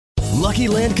Lucky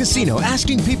Land Casino,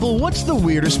 asking people, what's the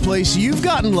weirdest place you've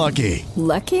gotten lucky?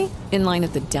 Lucky? In line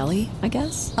at the deli, I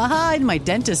guess? Aha, in my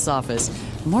dentist's office.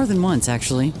 More than once,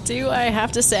 actually. Do I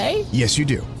have to say? Yes, you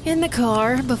do. In the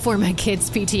car before my kids'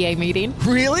 PTA meeting.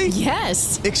 Really?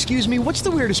 Yes. Excuse me, what's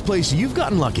the weirdest place you've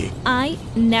gotten lucky? I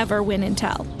never win and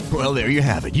tell. Well, there you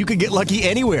have it. You can get lucky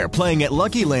anywhere, playing at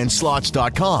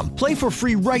LuckyLandSlots.com. Play for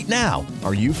free right now.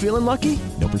 Are you feeling lucky?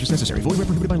 No purchase necessary. Void where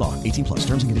prohibited by law. 18 plus.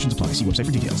 Terms and conditions apply. See website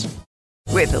for details.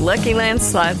 With the Lucky Land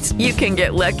Slots, you can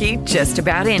get lucky just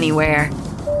about anywhere.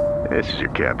 This is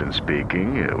your captain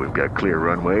speaking. We've got clear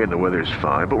runway and the weather's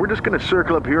fine, but we're just going to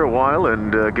circle up here a while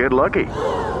and get lucky.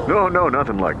 No,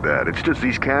 nothing like that. It's just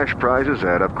these cash prizes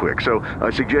add up quick. So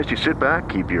I suggest you sit back,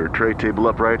 keep your tray table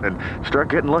upright, and start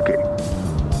getting lucky.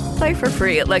 Play for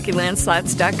free at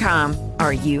LuckyLandSlots.com.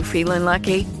 Are you feeling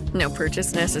lucky? No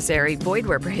purchase necessary. Void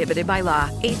where prohibited by law.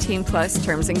 18 plus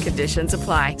terms and conditions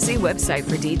apply. See website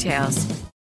for details.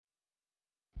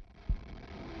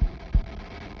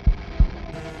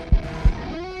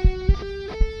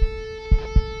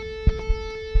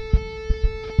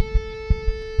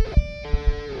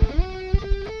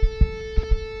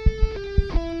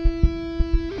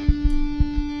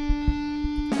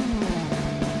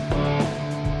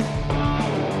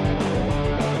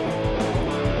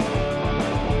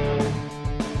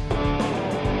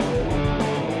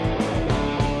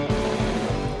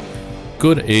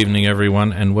 Good evening,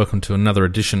 everyone, and welcome to another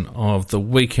edition of the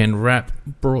Weekend Wrap,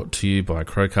 brought to you by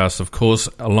CrowCast, of course,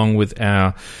 along with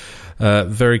our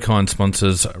very kind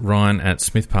sponsors, Ryan at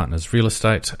Smith Partners Real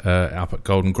Estate, up at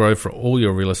Golden Grove for all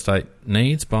your real estate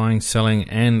needs, buying, selling,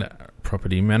 and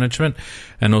property management,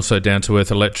 and also Down to Earth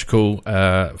Electrical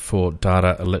for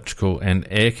data, electrical, and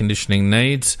air conditioning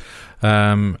needs,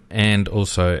 and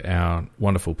also our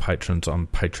wonderful patrons on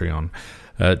Patreon.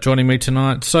 Joining me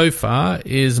tonight so far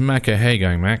is Macca. How you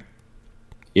going, Mac?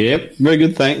 Yep, very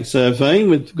good, thanks,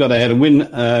 Fiend. We've got to have a win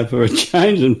for a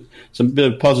change and some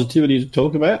bit of positivity to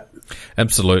talk about.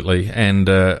 Absolutely, and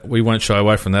we won't shy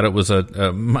away from that. It was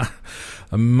a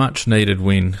much-needed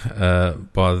win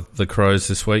by the Crows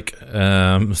this week,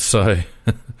 so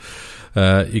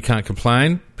you can't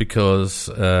complain because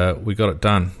we got it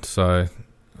done. So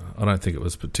I don't think it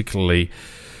was particularly...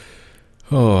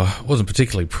 it wasn't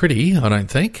particularly pretty, I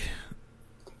don't think.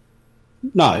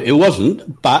 No, it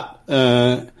wasn't, but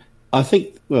I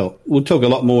think, well, we'll talk a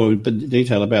lot more in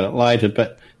detail about it later,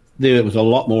 but there was a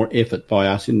lot more effort by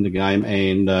us in the game,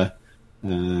 and there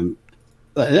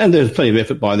was plenty of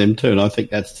effort by them too, and I think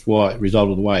that's why it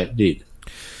resulted the way it did.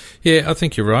 Yeah, I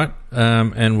think you're right,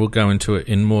 and we'll go into it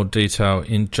in more detail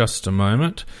in just a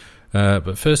moment.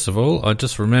 But first of all, I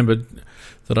just remembered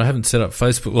that I haven't set up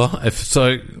Facebook Live.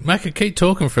 So, Macca, keep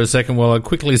talking for a second while I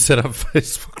quickly set up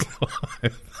Facebook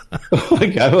Live.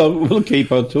 Okay, well, we'll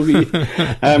keep on talking.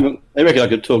 I reckon I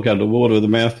could talk underwater with a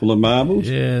mouthful of marbles.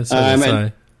 Yeah, so to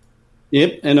say.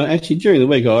 Yep, and actually during the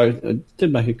week I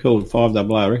did make a call at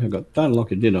 5AA. I reckon I got done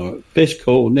like a dinner. Best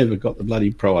call, never got the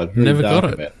bloody prize. Really never dark got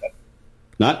it.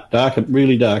 About that. No,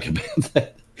 really dark about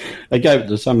that. They gave it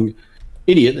to some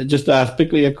idiot that just asked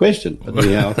Bickley a question. But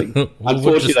anyhow, I think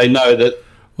unfortunately they know that.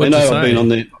 They know I've been on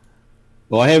there.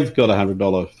 Well, I have got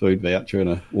 $100 food voucher and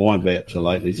a wine voucher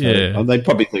lately, so yeah. They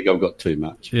probably think I've got too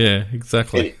much. Yeah,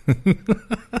 exactly. Anyway.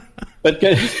 But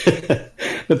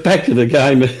back to the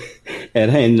game at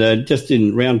hand, just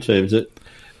in round terms,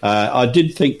 I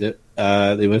did think that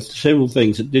there were several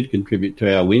things that did contribute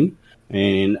to our win,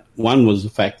 and one was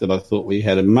the fact that I thought we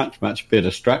had a much, much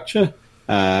better structure.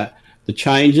 The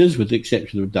changes, with the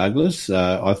exception of Douglas,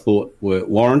 I thought were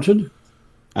warranted.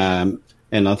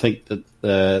 And I think that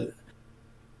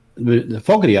the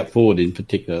Fogarty up forward in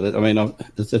particular,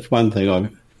 that's one thing I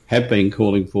have been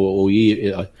calling for all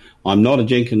year. I'm not a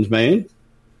Jenkins man.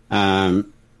 Look,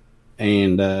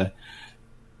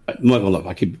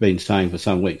 I keep been saying for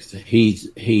some weeks,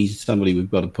 he's somebody we've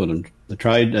got to put on the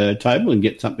trade table and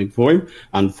get something for him.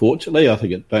 Unfortunately, I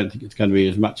don't think it's going to be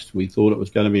as much as we thought it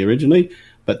was going to be originally,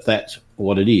 but that's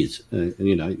what it is.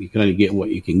 You can only get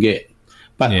what you can get.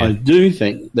 But yeah. I do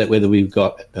think that whether we've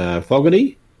got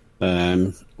Fogarty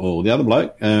or the other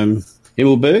bloke,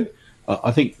 Himmelberg,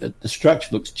 I think that the structure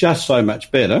looks just so much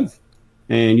better.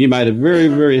 And you made a very,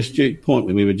 very astute point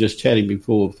when we were just chatting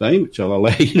before the theme, which I'll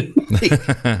allow you to make.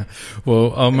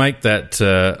 Well, I'll make that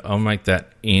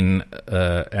in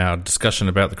our discussion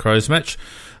about the Crows match.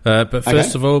 But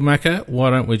first of all, Macca, why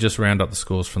don't we just round up the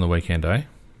scores from the weekend, eh?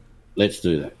 Let's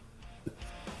do that.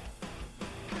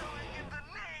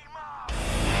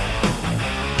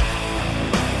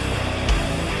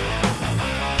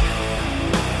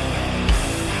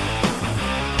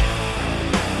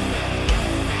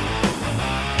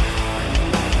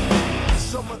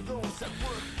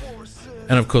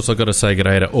 And of course, I've got to say good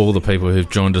day to all the people who've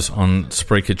joined us on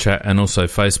Spreaker Chat and also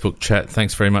Facebook Chat.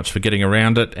 Thanks very much for getting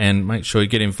around it, and make sure you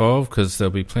get involved because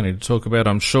there'll be plenty to talk about,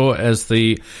 I'm sure, as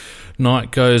the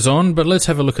night goes on. But let's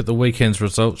have a look at the weekend's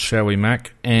results, shall we,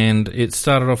 Mac? And it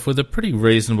started off with a pretty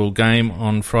reasonable game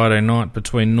on Friday night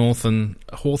between North and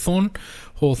Hawthorn.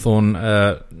 Hawthorn,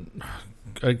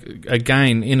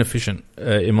 again, inefficient,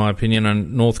 in my opinion,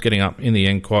 and North getting up in the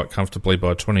end quite comfortably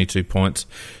by 22 points,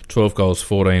 12 goals,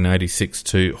 14.86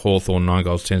 to Hawthorn, 9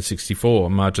 goals, 10.64, a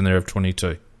margin there of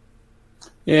 22.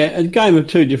 Yeah, a game of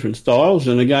two different styles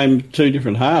and a game of two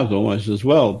different halves almost as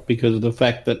well, because of the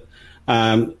fact that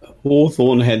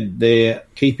Hawthorn had their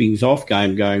keepings off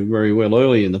game going very well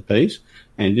early in the piece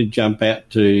and did jump out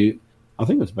to, I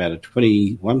think it was about a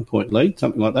 21-point lead,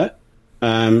 something like that.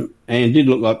 And it did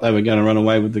look like they were going to run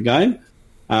away with the game.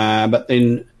 But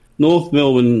then North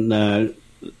Melbourne, the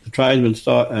tradesman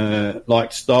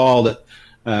like style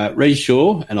that Reece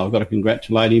Shaw, and I've got to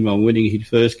congratulate him on winning his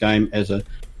first game as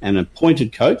an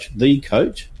appointed coach, the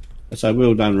coach. So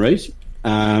well done, Reece.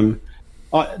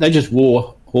 They just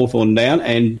wore Hawthorn down,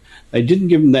 and they didn't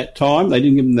give them that time. They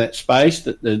didn't give them that space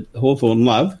that the Hawthorn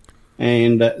love.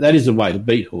 And that is the way to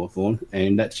beat Hawthorn,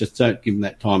 and that's just don't give them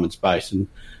that time and space. And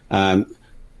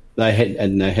they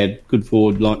had good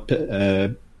forward,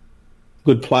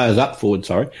 good players up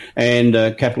forward, and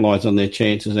capitalised on their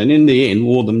chances. And in the end,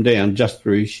 wore them down just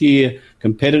through sheer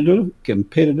competitive.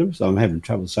 So I'm having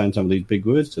trouble saying some of these big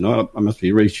words tonight. I must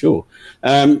be Reece Shaw.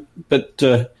 But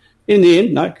in the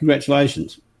end, no,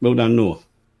 congratulations, well done, North.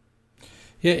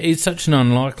 Yeah, he's such an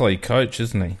unlikely coach,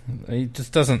 isn't he? He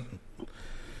just doesn't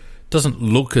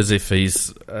look as if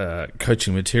he's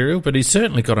coaching material, but he's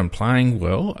certainly got him playing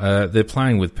well. They're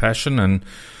playing with passion, and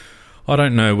I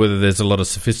don't know whether there's a lot of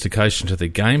sophistication to their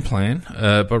game plan,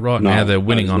 but now they're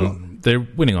winning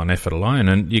on effort alone,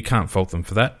 and you can't fault them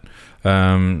for that.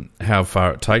 How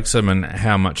far it takes them and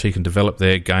how much he can develop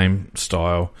their game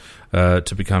style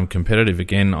to become competitive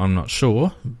again, I'm not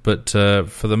sure, but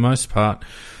for the most part,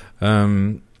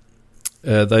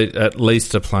 they at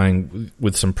least are playing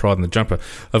with some pride in the jumper.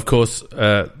 Of course,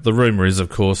 the rumour is, of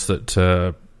course,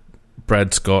 that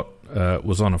Brad Scott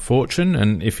was on a fortune,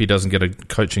 and if he doesn't get a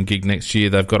coaching gig next year,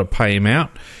 they've got to pay him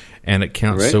out, and it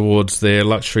counts towards their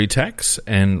luxury tax.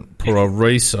 And poor old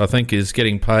Reece, I think, is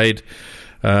getting paid,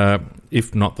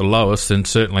 if not the lowest, then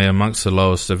certainly amongst the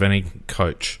lowest of any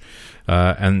coach.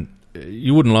 And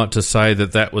you wouldn't like to say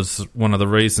that was one of the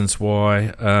reasons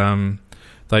why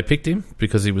they picked him,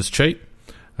 because he was cheap.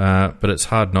 But it's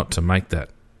hard not to make that.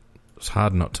 It's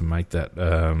hard not to make that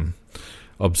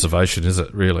observation, is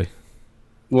it, really?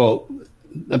 Well,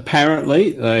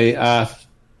 apparently they asked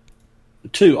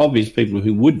two obvious people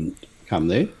who wouldn't come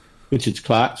there, Richard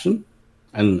Clarkson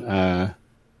and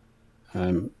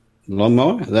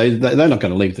Longmire. They're not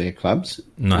going to leave their clubs.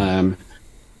 No.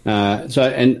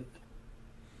 And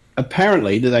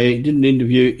apparently they didn't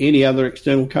interview any other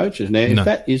external coaches. Now, if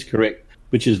that is correct,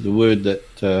 which is the word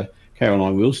that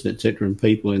Caroline Wilson, etc., and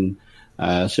people in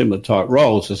similar type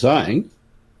roles are saying,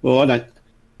 well,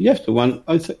 you have to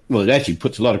it actually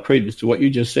puts a lot of credence to what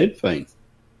you just said, Fiend.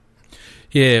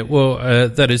 Yeah, well,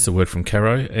 that is the word from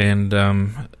Caro, and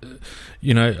a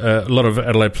lot of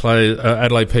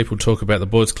Adelaide people talk about the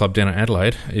boys' club down at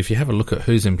Adelaide. If you have a look at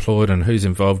who's employed and who's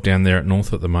involved down there at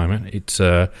North at the moment, it's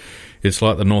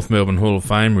like the North Melbourne Hall of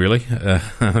Fame, really.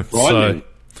 Frightening.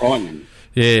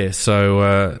 Yeah,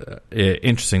 so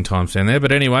interesting times down there.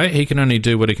 But anyway, he can only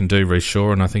do what he can do, Reece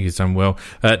Shaw, and I think he's done well.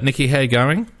 Nikki, how are you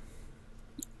going?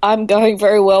 I'm going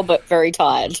very well, but very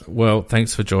tired. Well,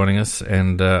 thanks for joining us,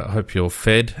 and I hope you're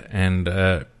fed and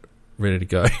ready to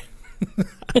go.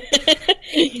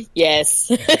 Yes.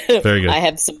 Very good. I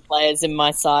have some players in my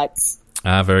sights.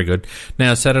 Very good.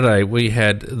 Now, Saturday, we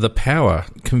had the Power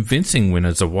convincing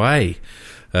winners away.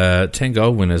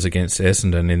 10-goal winners against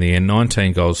Essendon in the end,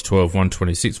 19 goals, 12,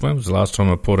 126. When was the last time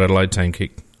a Port Adelaide team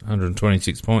kicked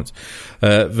 126 points?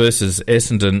 Versus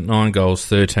Essendon, 9 goals,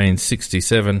 13,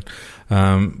 67.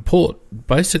 Port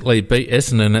basically beat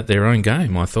Essendon at their own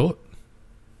game, I thought.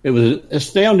 It was an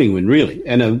astounding win, really,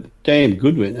 and a damn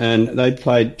good win, and they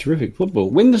played terrific football.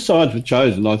 When the sides were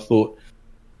chosen, I thought,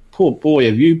 poor boy,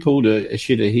 have you pulled a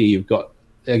shitter here. You've got,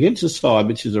 against a side,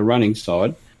 which is a running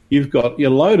side, you're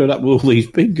loaded up with all these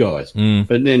big guys.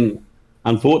 But then,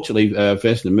 unfortunately,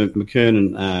 Feston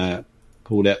McKernan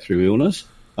pulled out through illness.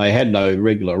 They had no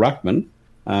regular ruckman.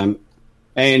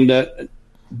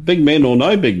 Big men or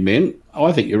no big men,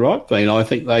 I think you're right, Bean. I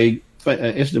think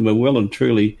Essendon were well and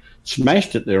truly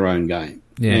smashed at their own game.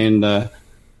 Yeah. And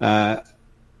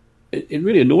it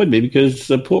really annoyed me because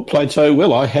Port played so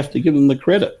well. I have to give them the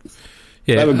credit.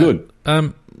 Yeah, they were good.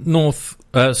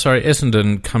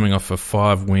 Essendon coming off a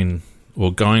 5-win,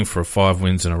 or going for 5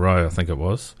 wins in a row, I think it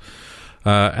was.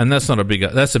 And that's a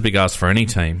big ask for any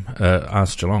team,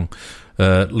 ask Geelong,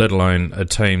 let alone a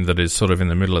team that is sort of in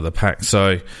the middle of the pack.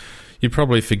 So you'd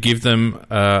probably forgive them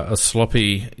a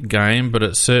sloppy game, but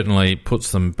it certainly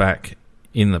puts them back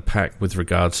in the pack with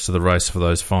regards to the race for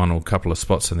those final couple of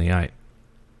spots in the 8.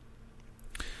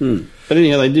 But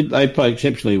anyhow, they played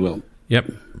exceptionally well.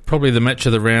 Yep. Probably the match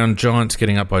of the round, Giants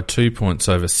getting up by 2 points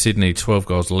over Sydney, 12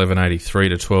 goals, 11.83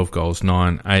 to 12 goals,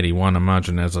 9.81, a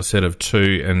margin, as I said, of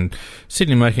 2. And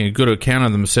Sydney making a good account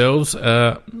of themselves.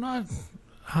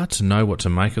 Hard to know what to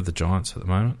make of the Giants at the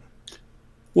moment.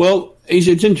 Well, it's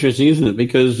interesting, isn't it?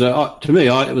 Because to me,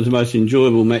 it was the most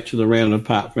enjoyable match of the round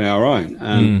apart from our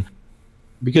own.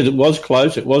 Because it was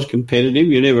close, it was competitive.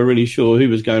 You're never really sure who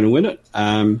was going to win it.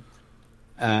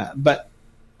 But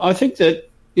I think that,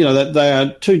 that they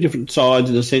are two different sides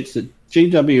in the sense that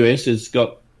GWS has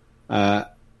got a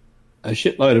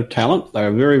shitload of talent. They're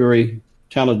a very, very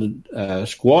talented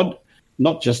squad,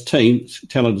 not just teams,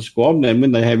 talented squad. And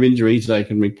when they have injuries, they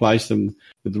can replace them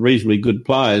with reasonably good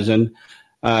players. And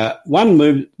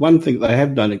one thing they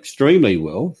have done extremely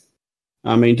well,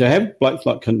 I mean, to have blokes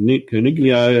like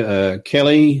Coniglio,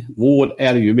 Kelly, Ward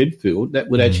out of your midfield, that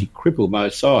would actually cripple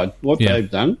most sides. What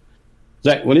they've done,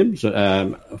 Zach Williams,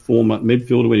 a former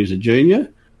midfielder when he was a junior,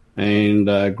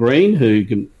 and Green,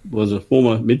 who was a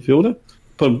former midfielder,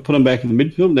 put them back in the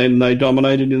midfield, and then they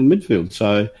dominated in the midfield.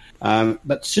 So,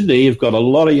 but Sydney have got a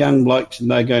lot of young blokes,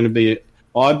 and they're going to be,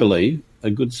 I believe,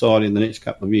 a good side in the next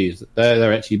couple of years.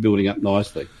 They're actually building up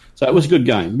nicely. So it was a good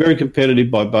game, very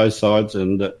competitive by both sides,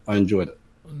 and I enjoyed it.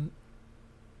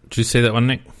 Did you see that one,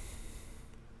 Nick?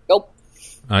 Nope.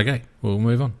 Okay, we'll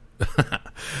move on.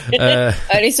 I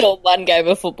only saw one game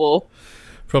of football.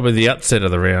 Probably the upset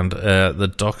of the round.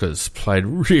 The Dockers played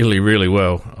really, really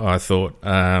well, I thought,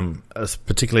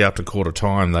 particularly up to quarter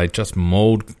time. They just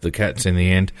mauled the Cats in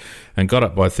the end and got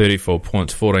up by 34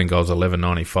 points, 14 goals,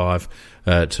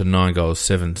 11.95 to 9 goals,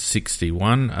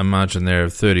 7.61, a margin there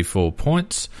of 34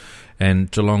 points.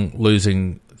 And Geelong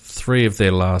losing 3 of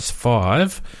their last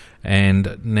 5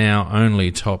 and now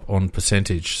only top on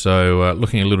percentage. So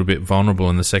looking a little bit vulnerable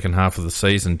in the second half of the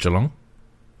season, Geelong.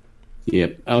 Yeah,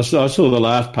 I saw the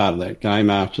last part of that game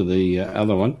after the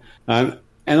other one. And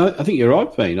I think you're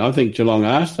right, Pete. I think Geelong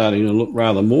are starting to look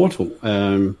rather mortal.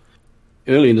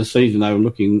 Early in the season, they were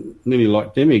looking nearly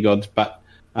like demigods, but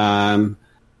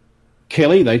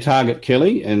Kelly, they target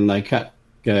Kelly, and they cut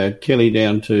Kelly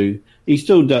down to... He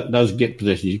still does get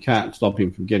possessions. You can't stop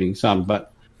him from getting some,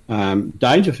 but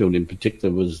Dangerfield in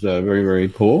particular was very, very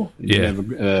poor. He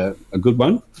didn't have a good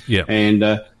one. Yeah.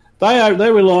 And...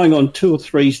 They're relying on 2 or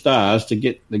 3 stars to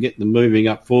get them moving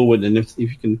up forward, and if you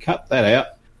can cut that out,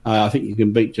 I think you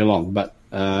can beat Geelong. But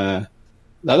they're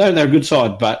a good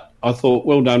side. But I thought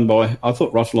I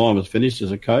thought Ross Lyon was finished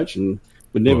as a coach and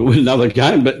would never win another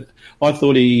game. But I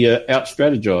thought he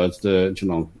out-strategized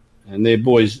Geelong, and their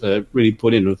boys really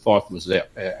put in, and Fife was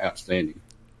outstanding.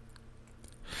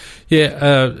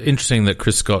 Yeah, interesting that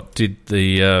Chris Scott did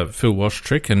the Phil Walsh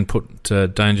trick and put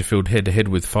Dangerfield head-to-head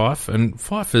with Fife. And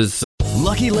Fife is...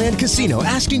 Lucky Land Casino,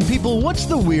 asking people, what's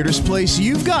the weirdest place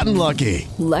you've gotten lucky?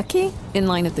 Lucky? In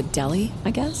line at the deli,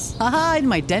 I guess? Aha, in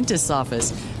my dentist's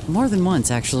office. More than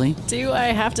once, actually. Do I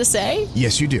have to say?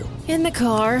 Yes, you do. In the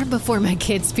car before my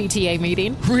kids' PTA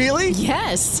meeting. Really?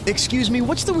 Yes. Excuse me,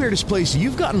 what's the weirdest place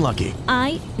you've gotten lucky?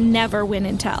 I never win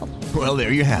and tell. Well,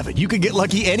 there you have it. You can get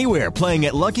lucky anywhere, playing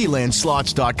at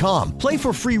LuckyLandSlots.com. Play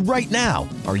for free right now.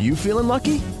 Are you feeling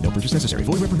lucky? No purchase necessary.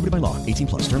 Void where prohibited by law.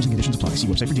 18+. Terms and conditions apply. See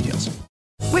website for details.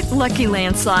 With Lucky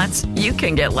Land Slots, you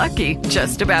can get lucky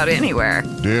just about anywhere.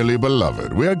 Dearly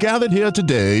beloved, we are gathered here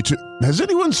today to... Has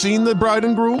anyone seen the bride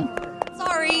and groom?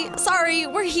 Sorry,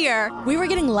 we're here. We were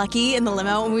getting lucky in the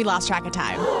limo and we lost track of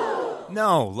time.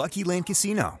 No, Lucky Land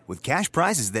Casino, with cash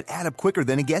prizes that add up quicker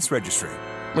than a guest registry.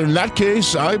 In that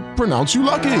case, I pronounce you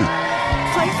lucky.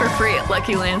 Play for free at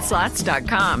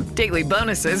LuckyLandSlots.com. Daily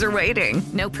bonuses are waiting.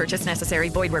 No purchase necessary.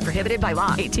 Void where prohibited by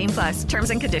law. 18+. Terms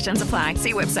and conditions apply.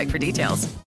 See website for details.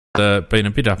 Been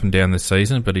a bit up and down this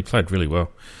season, but he played really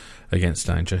well against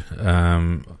Danger.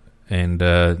 And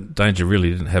Danger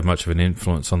really didn't have much of an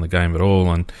influence on the game at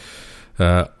all. And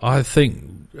I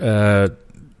think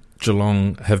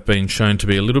Geelong have been shown to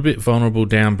be a little bit vulnerable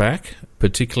down back,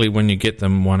 particularly when you get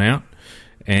them one out.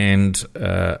 And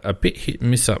a bit hit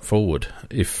and miss up forward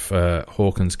if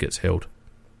Hawkins gets held.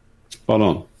 Spot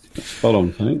on,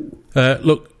 I think.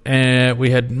 Look,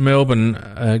 we had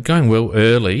Melbourne going well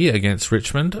early against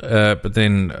Richmond, but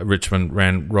then Richmond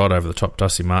ran right over the top.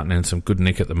 Dusty Martin and some good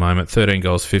nick at the moment. 13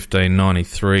 goals,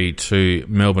 15.93 to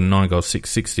Melbourne, 9 goals,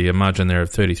 6.60. A margin there of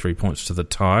 33 points to the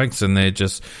Tigers, and they're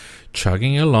just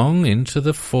chugging along into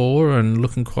the 4 and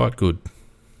looking quite good.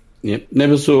 Yep,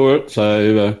 never saw it,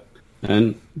 so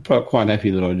and quite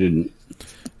happy that I didn't.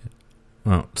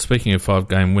 Well, speaking of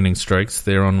 5-game winning streaks,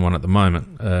 they're on one at the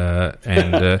moment.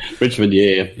 And Richmond,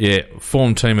 yeah,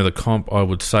 form team of the comp, I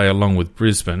would say, along with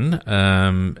Brisbane.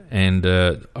 And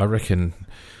I reckon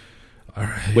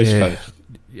West Coast.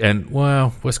 And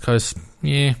West Coast,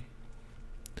 yeah,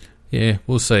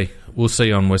 we'll see. We'll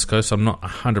see on West Coast. I'm not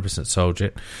 100% sold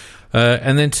yet.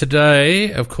 And then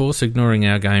today, of course, ignoring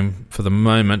our game for the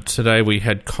moment, today we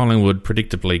had Collingwood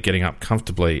predictably getting up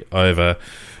comfortably over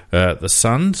the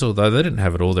Suns, although they didn't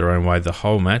have it all their own way the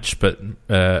whole match, but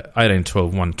 18-12,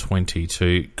 120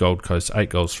 to Gold Coast, 8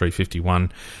 goals,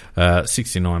 351,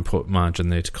 69-point margin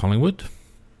there to Collingwood.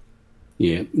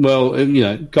 Yeah, well,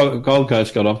 Gold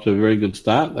Coast got off to a very good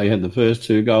start. They had the first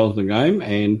 2 goals of the game,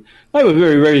 and they were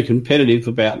very, very competitive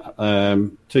about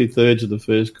 2/3 of the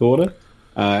first quarter.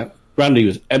 Grundy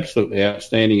was absolutely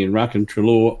outstanding in ruck, and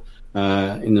Treloar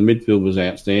in the midfield was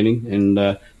outstanding, and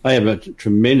they have a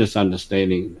tremendous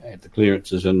understanding at the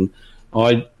clearances. And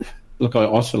I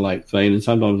oscillate, Fiend, and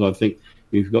sometimes I think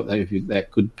if you've that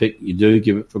good pick, you do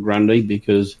give it for Grundy,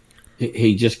 because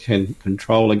he just can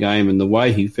control the game, and the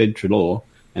way he fed Treloar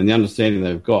and the understanding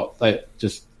they've got,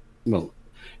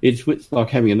 it's like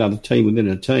having another team within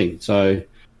a team. So,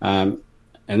 and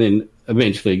then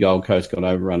eventually Gold Coast got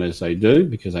overrun as they do,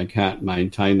 because they can't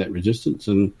maintain that resistance,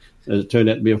 and it turned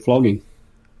out to be a flogging.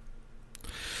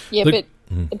 Yeah, but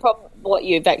the problem, what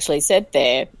you've actually said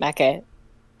there, Macca,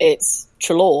 it's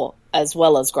Treloar as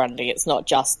well as Grundy. It's not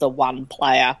just the one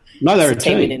player. No, they're a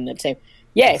team. In the team.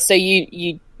 Yeah, so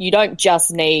you don't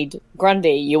just need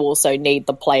Grundy, you also need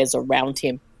the players around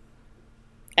him.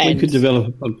 And we could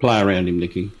develop a player around him,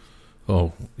 Nicky.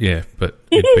 Oh, yeah, but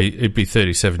he'd be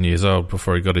 37 years old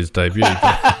before he got his debut.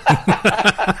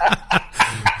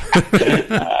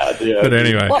 But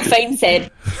anyway. What Fiend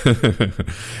said.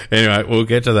 Anyway, we'll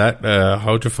get to that.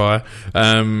 Hold your fire.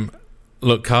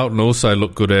 Look, Carlton also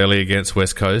looked good early against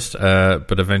West Coast,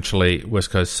 but eventually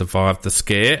West Coast survived the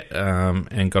scare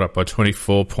and got up by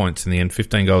 24 points in the end.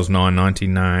 15 goals,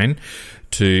 9.99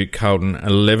 to Carlton,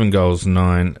 11 goals,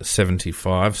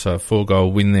 9.75. So a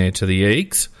 4-goal win there to the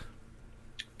Eagles.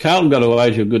 Carlton got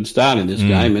away to a good start in this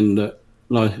game, and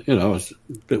I was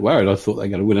a bit worried. I thought they were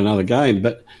going to win another game.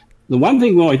 But the one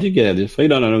thing I did get out of this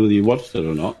feed, I don't know whether you watched it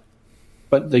or not,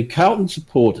 but the Carlton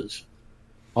supporters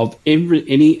of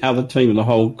any other team in the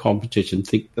whole competition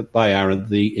think that they are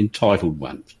the entitled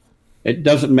ones. It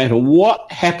doesn't matter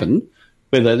what happened,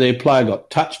 whether their player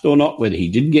got touched or not, whether he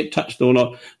didn't get touched or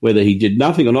not, whether he did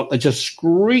nothing or not. They just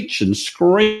screech and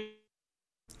scream.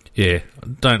 Yeah,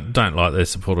 don't like their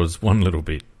supporters one little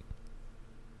bit.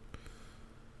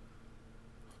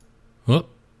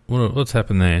 What's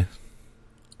happened there?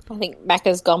 I think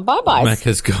Macca's gone bye-bye.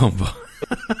 Macca's gone bye.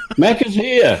 Macca's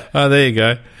here. Oh, there you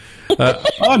go.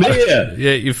 I'm here.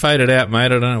 Yeah, you faded out, mate. I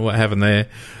don't know what happened there.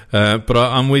 But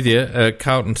I'm with you.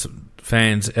 Carlton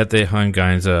fans at their home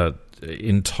games are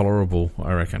intolerable,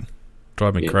 I reckon.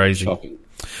 Drive me crazy. Shocking.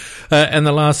 And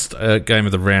the last game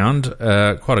of the round,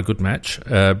 quite a good match.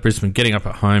 Brisbane getting up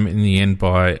at home in the end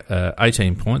by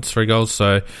 18 points, 3 goals.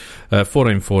 So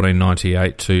 14-14,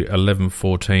 98 to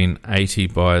 11-14, 80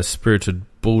 by a spirited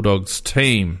Bulldogs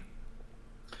team.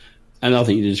 And I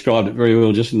think you described it very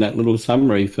well just in that little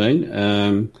summary,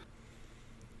 Fiend.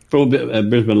 For a bit,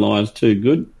 Brisbane Lions too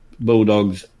good.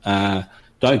 Bulldogs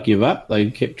don't give up.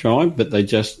 They kept trying, but they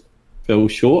just fell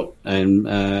short.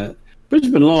 And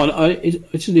Brisbane Lions,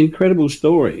 it's an incredible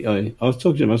story. I was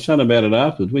talking to my son about it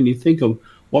afterwards. When you think of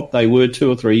what they were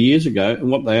 2 or 3 years ago and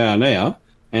what they are now,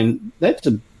 and that's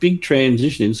a big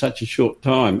transition in such a short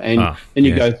time. And then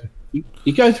you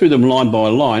go through them line by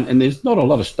line, and there's not a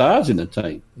lot of stars in the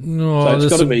team. No, so it's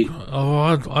got to be.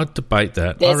 Oh, I'd debate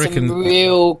that. There's I reckon some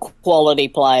real quality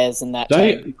players in that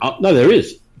team. No, there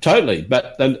is totally.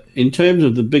 But in terms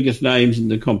of the biggest names in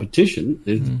the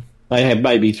competition, they have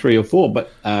maybe 3 or 4.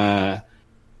 But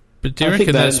do you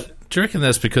reckon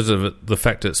that's because of the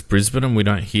fact it's Brisbane and we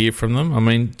don't hear from them? I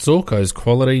mean, Zorko's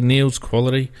quality, Neil's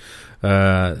quality.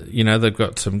 They've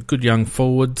got some good young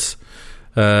forwards.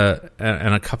 And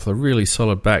a couple of really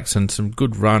solid backs and some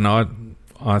good run.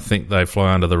 I think they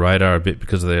fly under the radar a bit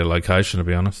because of their location, to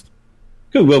be honest.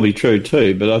 Could well be true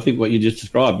too, but I think what you just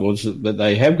described was that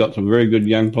they have got some very good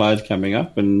young players coming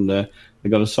up, and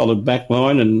they've got a solid back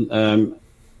line, and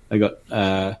they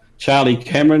got Charlie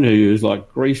Cameron, who is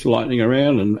like grease lightning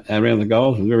around the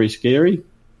goals, and very scary.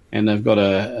 And they've got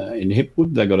in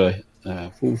Hipwood, they've got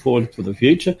a full forward for the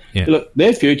future. Yeah. Look,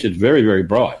 their future is very, very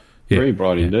bright. Very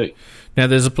bright indeed. Now,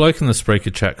 there's a bloke in the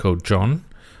Spreaker chat called John,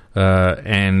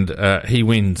 and he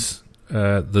wins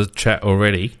the chat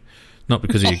already, not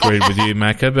because he agreed with you,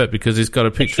 Macca, but because he's got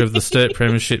a picture of the Sturt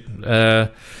Premiership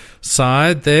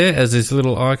side there as his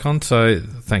little icon. So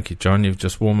thank you, John. You've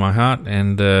just warmed my heart,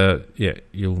 and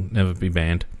you'll never be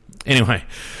banned. Anyway,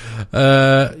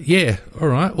 all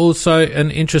right. Also,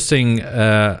 an interesting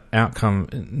outcome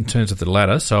in terms of the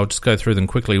ladder, so I'll just go through them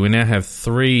quickly. We now have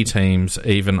 3 teams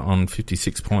even on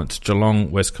 56 points,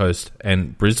 Geelong, West Coast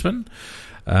and Brisbane.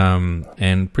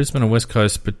 And Brisbane and West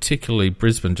Coast, particularly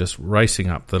Brisbane, just racing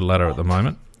up the ladder at the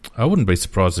moment. I wouldn't be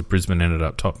surprised if Brisbane ended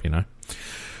up top,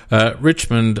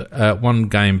 Richmond, 1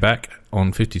 game back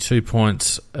on 52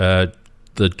 points.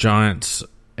 The Giants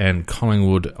and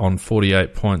Collingwood on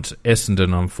 48 points,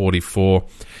 Essendon on 44,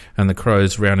 and the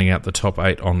Crows rounding out the top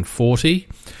 8 on 40.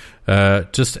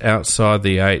 Just outside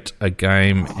the 8, a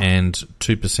game and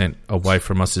 2% away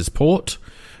from us is Port.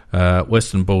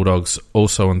 Western Bulldogs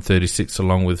also on 36,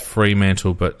 along with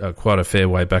Fremantle, but quite a fair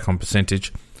way back on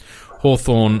percentage.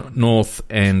 Hawthorn, North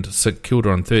and St Kilda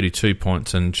on 32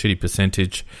 points and shitty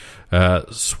percentage.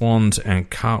 Swans and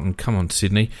Carlton, come on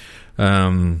Sydney,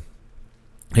 even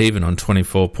on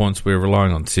 24 points. We're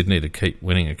relying on Sydney to keep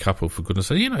winning a couple, for goodness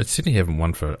sake. Sydney haven't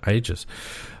won for ages.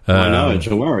 I know, it's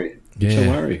a worry. It's a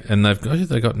worry. And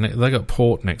they got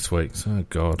Port next week. Oh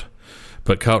God.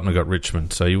 But Carlton have got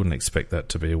Richmond, so you wouldn't expect that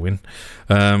to be a win.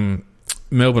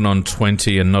 Melbourne on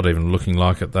 20 and not even looking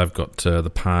like it. They've got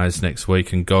the Pies next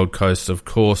week, and Gold Coast, of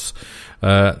course,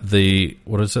 the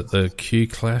Q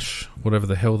Clash, whatever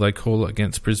the hell they call it,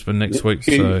 against Brisbane next week.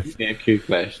 Q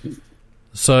Clash.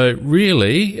 So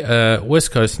really,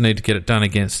 West Coast need to get it done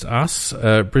against us.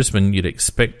 Brisbane, you'd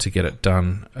expect to get it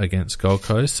done against Gold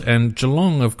Coast. And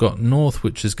Geelong have got North,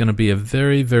 which is going to be a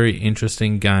very, very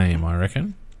interesting game, I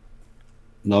reckon.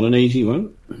 Not an easy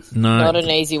one. No. Not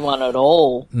an easy one at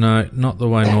all. No, not the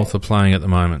way North are playing at the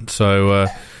moment. So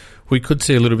we could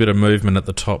see a little bit of movement at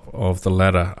the top of the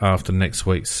ladder after next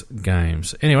week's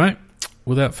games. Anyway,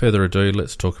 without further ado,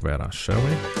 let's talk about us, shall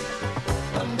we?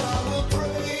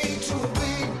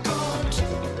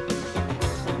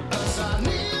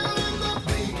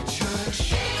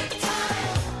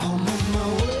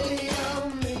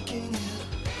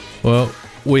 Well,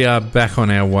 we are back on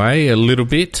our way a little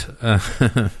bit.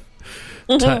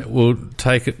 We'll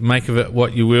take it, make of it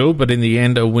what you will, but in the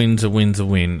end, a win's a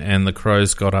win. And the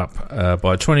Crows got up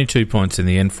by 22 points in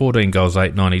the end, 14 goals,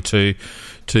 892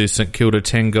 to St Kilda,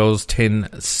 10 goals,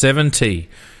 1070.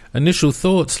 Initial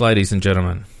thoughts, ladies and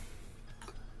gentlemen?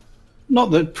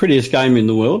 Not the prettiest game in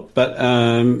the world, but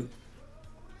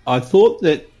I thought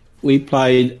that we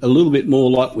played a little bit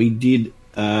more like we did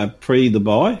pre the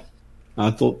bye. I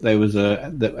thought there was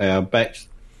that our backs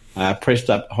pressed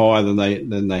up higher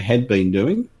than they had been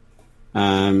doing.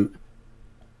 However,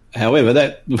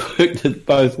 that worked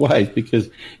both ways, because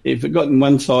if it got in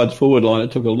one side's forward line,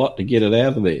 it took a lot to get it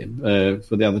out of there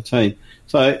for the other team.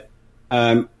 So,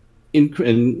 in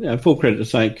full credit to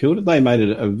St Kilda, they made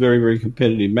it a very, very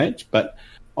competitive match. But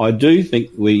I do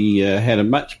think we had a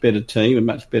much better team, a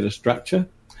much better structure.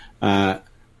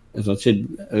 As I said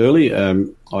earlier,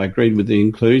 I agreed with the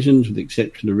inclusions, with the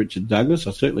exception of Richard Douglas.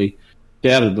 I certainly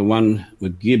doubted the one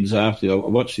with Gibbs after I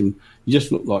watched him. He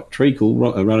just looked like treacle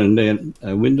running down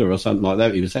a window or something like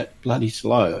that. He was that bloody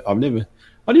slow. I didn't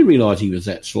realise he was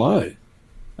that slow.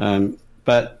 I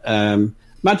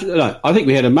think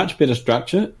we had a much better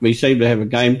structure. We seemed to have a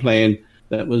game plan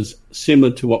that was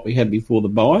similar to what we had before the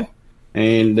bye,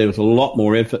 and there was a lot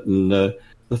more effort. And the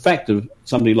fact of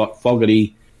somebody like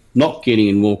Fogarty not getting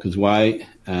in Walker's way,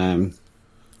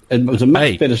 it was a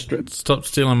much better structure. Stop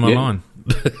stealing my line.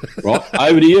 Right,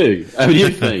 over to you,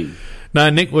 Fiend. No,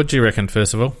 Nick, what do you reckon,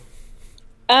 first of all?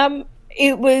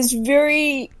 It was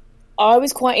I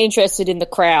was quite interested in the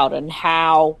crowd and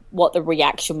what the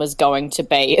reaction was going to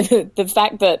be. The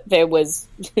fact that there was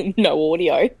no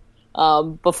audio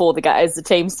before the game, as the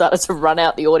team started to run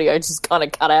out, the audio just kind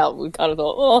of cut out. We kind of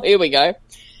thought, oh, here we go.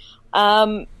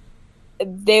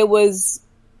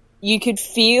 You could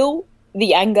feel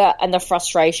the anger and the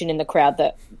frustration in the crowd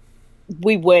that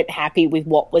we weren't happy with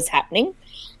what was happening.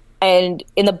 And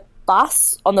in the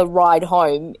bus on the ride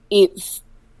home, it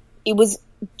was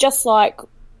just like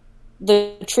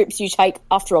the trips you take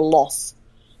after a loss.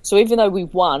 So even though we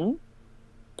won,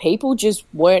 people just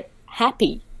weren't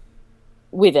happy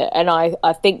with it. And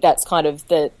I think that's kind of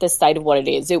the state of what it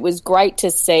is. It was great to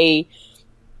see.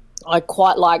 I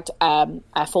quite liked our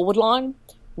forward line.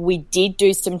 We did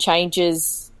do some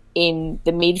changes in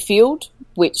the midfield,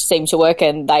 which seemed to work,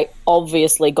 and they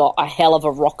obviously got a hell of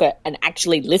a rocket and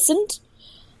actually listened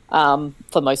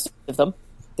for most of them.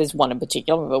 There's one in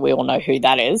particular, but we all know who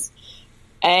that is.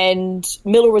 And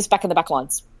Miller was back in the back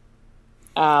lines.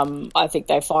 I think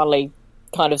they finally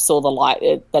kind of saw the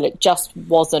light that it just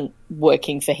wasn't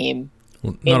working for him.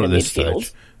 Well, not at this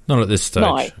stage. Not at this stage.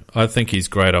 No. I think he's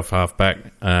great off half-back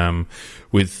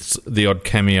with the odd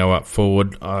cameo up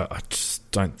forward. I just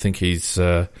don't think he's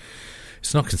not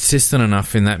consistent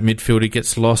enough in that midfield. He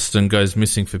gets lost and goes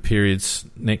missing for periods,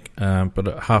 Nick. But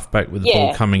at half-back with the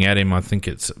ball coming at him, I think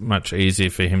it's much easier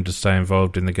for him to stay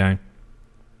involved in the game.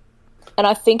 And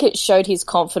I think it showed his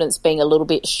confidence being a little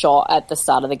bit shot at the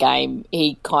start of the game.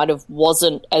 He kind of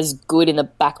wasn't as good in the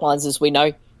back lines as we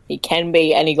know he can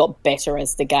be, and he got better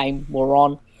as the game wore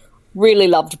on. Really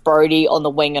loved Brodie on the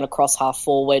wing and across half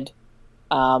forward.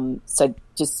 So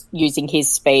just using his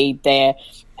speed there.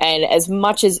 And as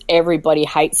much as everybody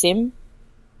hates him,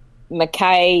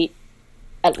 McKay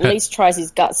at least tries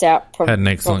his guts out. Had an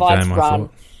excellent game, I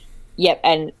thought. Yep,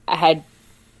 and had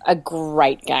a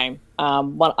great game.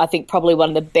 I think probably one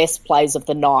of the best plays of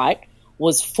the night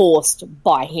was forced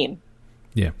by him.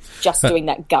 Yeah. Just doing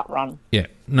that gut run. Yeah.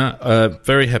 No,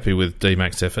 very happy with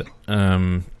D-Mac's effort.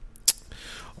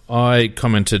 I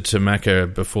commented to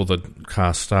Macca before the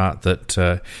cast start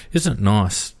that isn't it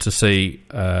nice to see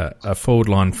a forward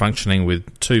line functioning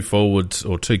with two forwards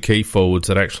or two key forwards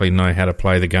that actually know how to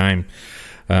play the game.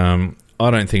 I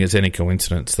don't think it's any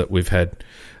coincidence that we've had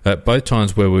both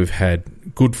times where we've had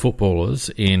good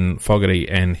footballers in Fogarty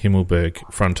and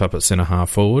Himmelberg front up at centre half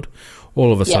forward.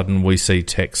 All of a sudden we see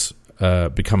Tex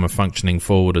become a functioning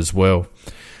forward as well.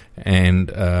 And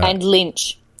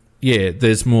Lynch. Yeah,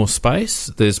 there's more space,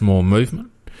 there's more movement.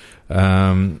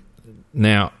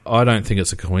 Now, I don't think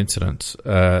it's a coincidence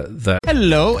that...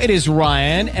 Hello, it is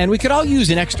Ryan, and we could all use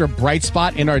an extra bright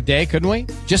spot in our day, couldn't we?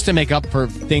 Just to make up for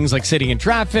things like sitting in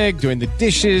traffic, doing the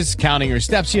dishes, counting your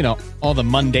steps, all the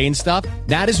mundane stuff.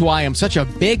 That is why I'm such a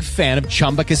big fan of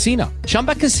Chumba Casino.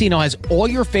 Chumba Casino has all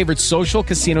your favorite social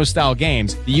casino-style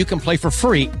games that you can play for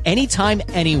free anytime,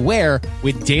 anywhere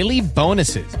with daily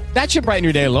bonuses. That should brighten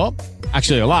your day a little.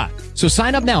 Actually, a lot. So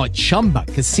sign up now at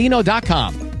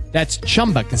ChumbaCasino.com. That's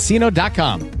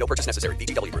ChumbaCasino.com. No purchase necessary.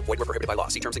 VGW Group. Void where prohibited by law.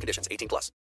 See terms and conditions. 18+.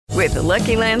 With the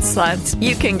Lucky Land Slots,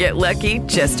 you can get lucky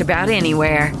just about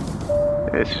anywhere.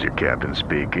 This is your captain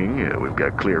speaking. We've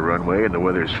got clear runway and the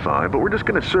weather's fine, but we're just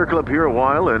going to circle up here a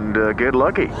while and get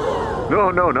lucky.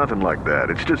 No, nothing like that.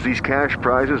 It's just these cash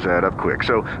prizes add up quick.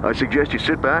 So I suggest you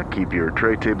sit back, keep your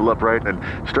tray table upright, and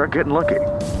start getting lucky.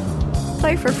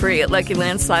 Play for free at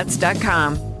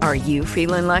LuckyLandSlots.com. Are you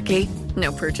feeling lucky?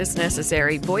 No purchase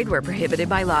necessary. Void where prohibited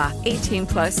by law.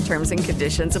 18+ terms and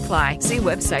conditions apply. See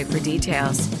website for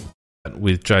details.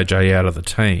 With JJ out of the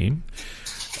team,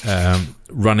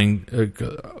 running,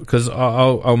 because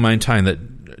I'll maintain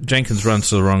that Jenkins runs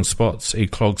to the wrong spots. He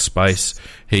clogs space.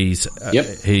 He's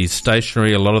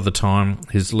stationary a lot of the time.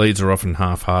 His leads are often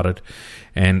half-hearted.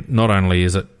 And not only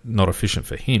is it not efficient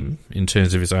for him in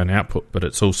terms of his own output, but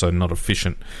it's also not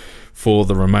efficient for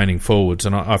the remaining forwards.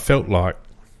 And I felt like,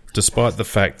 despite the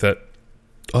fact that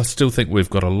I still think we've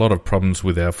got a lot of problems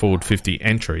with our forward 50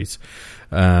 entries,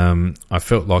 I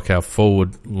felt like our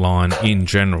forward line in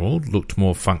general looked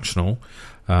more functional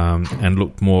and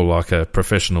looked more like a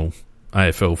professional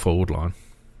AFL forward line.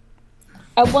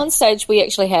 At one stage, we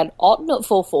actually had Otten at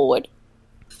full forward.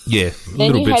 Yeah,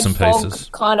 then little bits and pieces.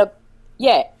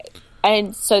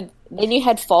 And so then you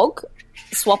had Fogg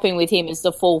swapping with him as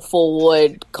the full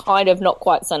forward, kind of not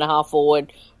quite centre half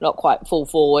forward, not quite full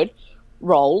forward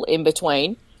role in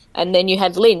between. And then you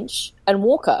had Lynch and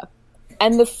Walker.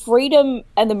 And the freedom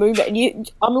and the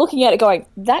movement, I'm looking at it going,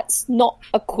 that's not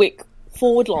a quick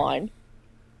forward line,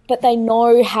 but they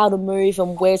know how to move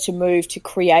and where to move to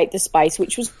create the space,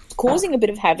 which was causing a bit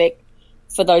of havoc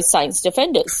for those Saints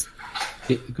defenders.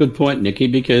 Good point, Nicky,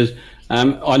 because I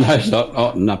know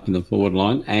Otten up in the forward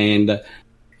line, and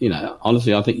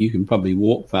honestly, I think you can probably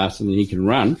walk faster than he can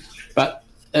run. But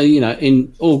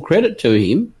in all credit to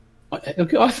him,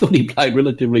 I thought he played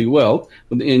relatively well.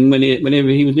 Whenever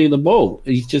he was near the ball,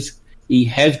 he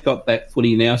has got that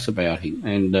footy nous about him.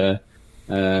 And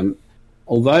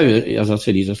although, as I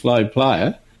said, he's a slow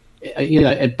player,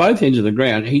 at both ends of the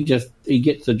ground, he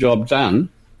gets the job done,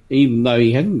 even though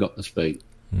he hasn't got the speed.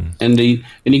 And he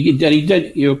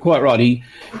did. You're quite right. He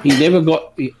never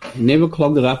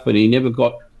clogged it up, and he never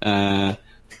got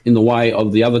in the way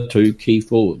of the other two key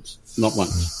forwards. Not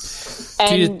once.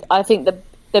 And I think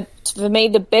for me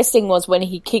the best thing was when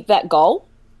he kicked that goal.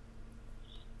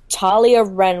 Talia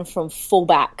ran from full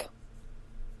back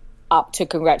up to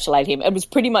congratulate him. It was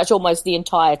pretty much almost the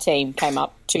entire team came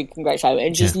up to congratulate him.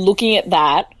 And just looking at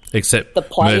that, except the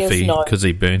players Murphy, know because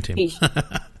he burnt him.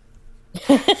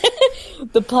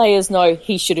 The players know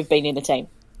he should have been in the team.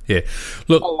 Yeah.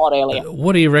 Look, a lot earlier.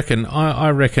 What do you reckon?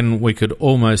 I reckon we could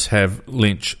almost have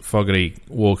Lynch, Fogarty,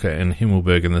 Walker and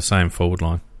Himmelberg in the same forward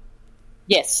line.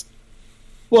 Yes.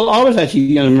 Well, I was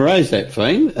actually going to raise that,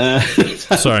 Fiend.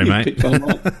 Sorry, mate.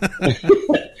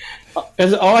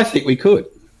 Because I think we could.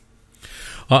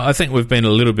 I think we've been a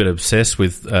little bit obsessed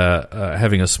with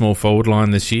having a small forward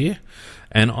line this year,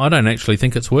 and I don't actually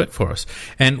think it's worked for us.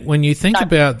 And when you think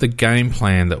about the game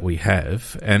plan that we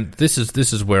have, and this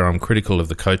is where I'm critical of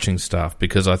the coaching staff,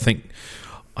 because I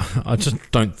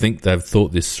just don't think they've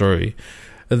thought this through.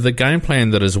 The game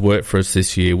plan that has worked for us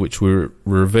this year, which we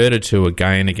reverted to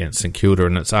again against St Kilda,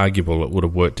 and it's arguable it would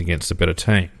have worked against a better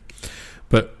team.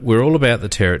 But we're all about the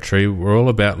territory. We're all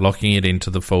about locking it into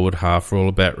the forward half. We're all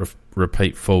about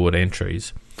repeat forward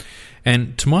entries.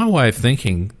 And to my way of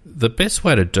thinking, the best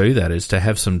way to do that is to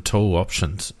have some tall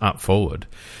options up forward.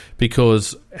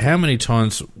 Because how many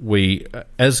times we,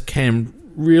 as Cam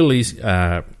really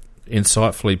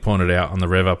insightfully pointed out on the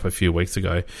Rev Up a few weeks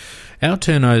ago, our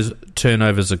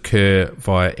turnovers occur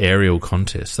via aerial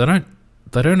contests. They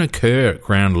don't occur at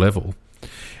ground level.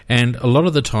 And a lot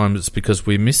of the time it's because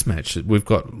we're mismatched. We've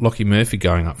got Lockie Murphy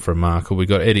going up for a mark, or we've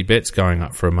got Eddie Betts going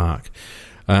up for a mark.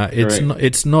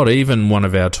 It's not even one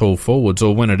of our tall forwards,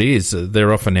 or when it is,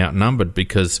 they're often outnumbered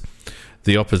because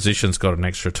the opposition's got an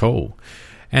extra tall.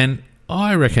 And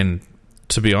I reckon,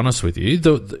 to be honest with you,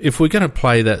 if we're going to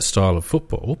play that style of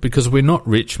football, because we're not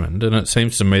Richmond, and it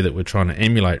seems to me that we're trying to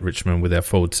emulate Richmond with our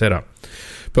forward setup,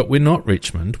 but we're not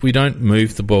Richmond. We don't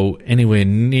move the ball anywhere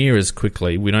near as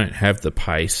quickly. We don't have the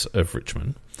pace of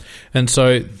Richmond. And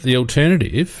so the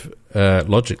alternative,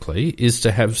 logically, is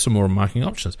to have some more marking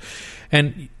options.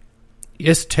 And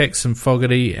yes, Tex and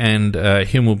Fogarty and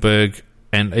Himmelberg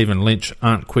and even Lynch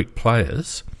aren't quick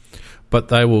players, but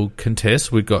they will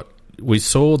contest. We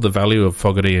saw the value of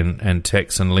Fogarty and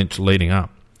Tex and Lynch leading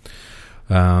up.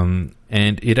 And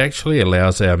it actually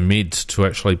allows our mids to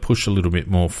actually push a little bit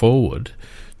more forward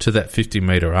to that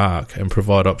 50-metre arc and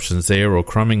provide options there, or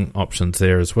crumbing options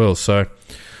there as well. So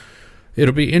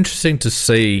it'll be interesting to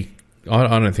see. I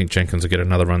don't think Jenkins will get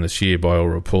another run this year by all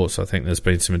reports. I think there's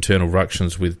been some internal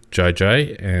ructions with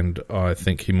JJ, and I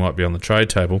think he might be on the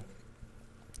trade table.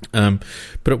 But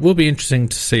it will be interesting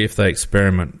to see if they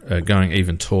experiment going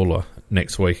even taller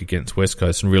next week against West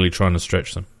Coast and really trying to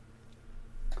stretch them.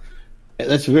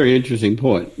 That's a very interesting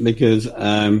point, because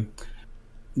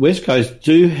West Coast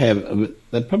do have,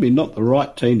 they're probably not the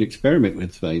right team to experiment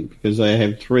with, because they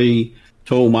have three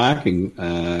tall marking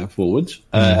forwards,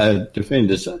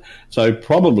 defenders. So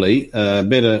probably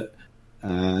better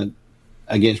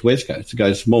against West Coast to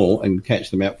go small and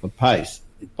catch them out for pace,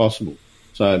 if possible.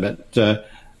 So, but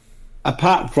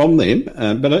apart from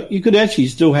them, but you could actually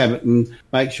still have it and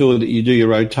make sure that you do your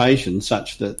rotation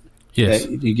such that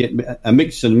you get a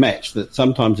mix and match, that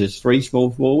sometimes there's three small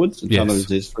forwards and sometimes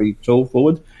there's three tall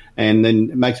forwards, and then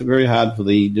it makes it very hard for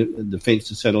the defence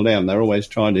to settle down. They're always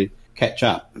trying to catch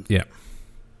up. Yeah.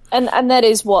 And that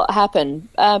is what happened.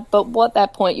 But what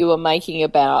that point you were making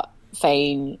about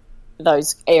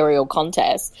those aerial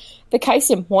contests, the case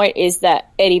in point is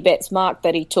that Eddie Betts' mark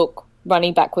that he took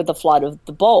running back with the flight of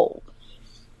the ball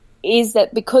is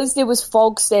that because there was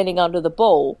fog standing under the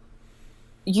ball,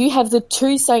 you have the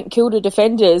two St Kilda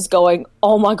defenders going,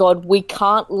 oh my God, we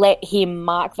can't let him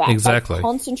mark that. Exactly. They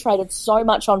concentrated so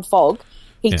much on fog,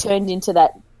 he turned into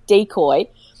that decoy.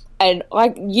 And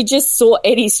you just saw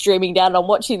Eddie streaming down. I'm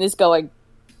watching this going,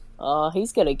 oh,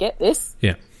 he's going to get this.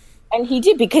 Yeah. And he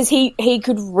did, because he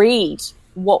could read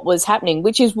what was happening,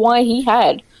 which is why he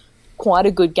had quite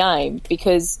a good game,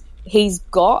 because he's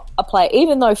got a player,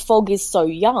 even though Fogg is so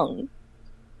young,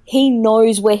 he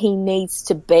knows where he needs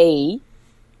to be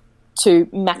to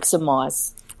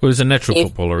maximise. Well, he's a natural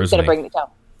footballer, isn't he? Bring it down.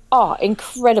 Oh,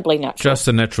 incredibly natural. Just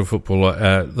a natural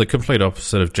footballer. The complete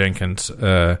opposite of Jenkins.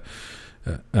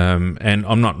 And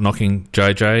I'm not knocking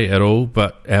JJ at all,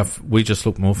 but we just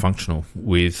look more functional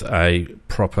with a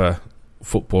proper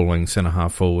footballing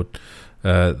centre-half forward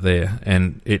there.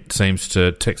 And Tex seems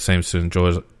to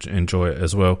enjoy it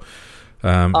as well.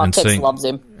 Tex loves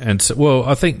him.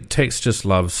 I think Tex just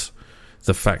loves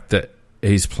the fact that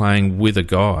he's playing with a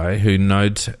guy who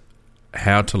knows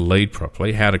how to lead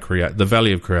properly, how to create the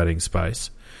value of creating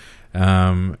space.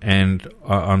 And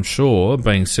I'm sure,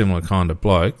 being similar kind of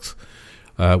blokes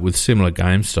with similar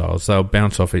game styles, they'll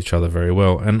bounce off each other very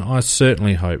well. And I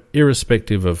certainly hope,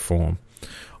 irrespective of form,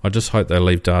 I just hope they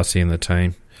leave Darcy in the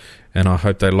team and I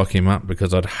hope they lock him up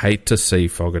because I'd hate to see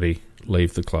Fogarty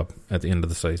leave the club at the end of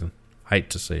the season. Hate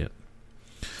to see it.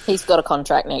 He's got a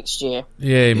contract next year.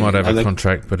 Yeah, he might have a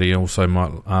contract, but he also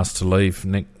might ask to leave.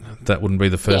 Nick, that wouldn't be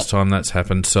the first time that's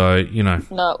happened, so, you know.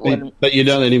 No, it wouldn't. But you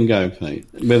don't let him go, Pete.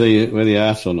 Whether you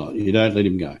ask or not, you don't let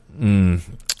him go.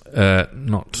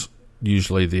 Not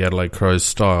usually the Adelaide Crows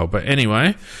style, but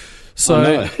anyway.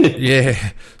 So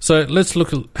yeah, so let's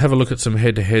have a look at some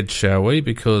head-to-head, shall we?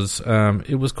 Because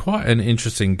it was quite an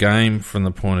interesting game from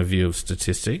the point of view of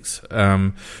statistics.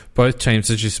 Both teams,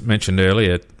 as you mentioned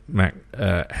earlier, Mac,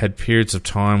 had periods of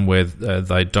time where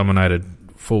they dominated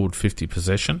forward 50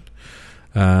 possession.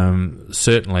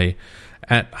 Certainly,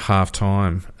 at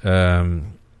half-time,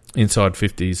 inside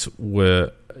 50s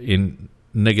were in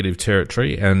negative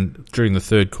territory, and during the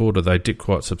third quarter they dipped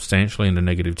quite substantially into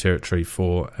negative territory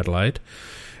for Adelaide,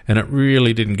 and it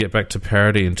really didn't get back to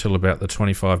parity until about the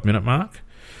 25-minute mark.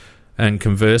 And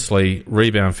conversely,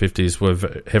 rebound 50s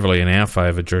were heavily in our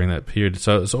favour during that period,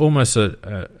 so it was almost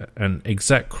an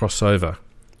exact crossover.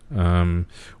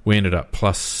 We ended up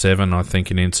 +7, I think,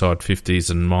 in inside 50s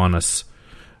and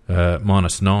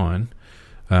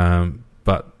 -9,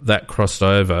 but that crossed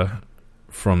over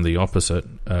from the opposite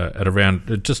at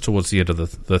around just towards the end of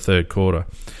the third quarter.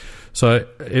 So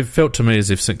it felt to me as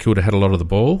if St Kilda had a lot of the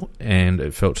ball, and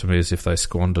it felt to me as if they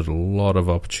squandered a lot of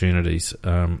opportunities.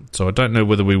 So I don't know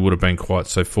whether we would have been quite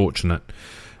so fortunate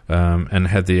and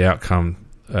had the outcome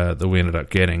that we ended up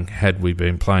getting had we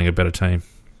been playing a better team.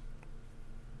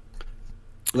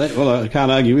 Well, I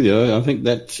can't argue with you. I think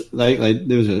that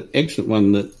there was an excellent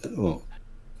one that,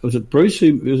 was it Bruce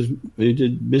who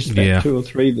did miss that 2 or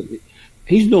 3 that.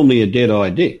 He's normally a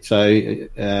dead-eye Dick, so we're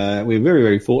very,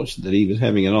 very fortunate that he was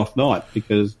having an off night,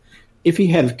 because if he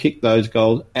had kicked those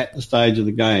goals at the stage of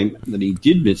the game that he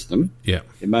did miss them, it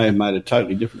may have made a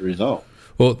totally different result.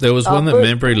 Well, there was one that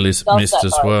Membry missed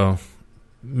as well.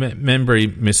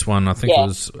 Membry missed one, I think it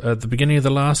was at the beginning of the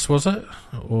last, was it?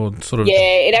 Or sort of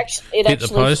it actually hit the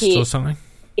post or something?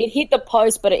 It hit the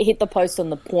post, but it hit the post on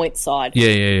the point side.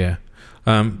 Yeah.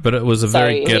 But it was a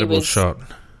very gettable shot.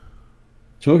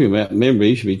 Talking about Membry,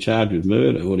 he should be charged with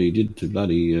murder, what he did to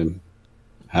bloody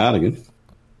Hardigan.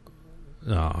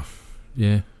 Oh,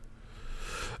 yeah.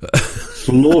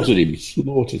 Slaughtered him.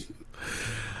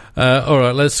 All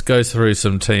right, let's go through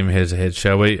some team head-to-head,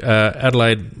 shall we?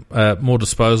 Adelaide, more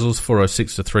disposals,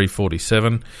 406 to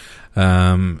 347.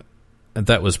 And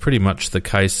that was pretty much the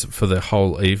case for the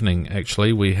whole evening,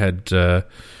 actually. We had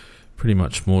pretty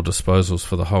much more disposals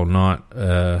for the whole night.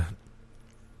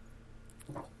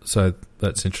 So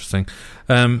that's interesting.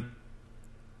 Let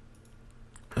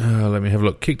me have a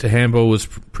look. Kick to handball was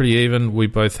pretty even. We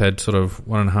both had sort of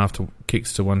 1.5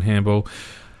 kicks to 1 handball.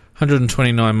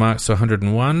 129 marks to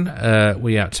 101.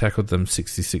 We out-tackled them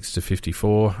 66 to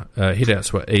 54.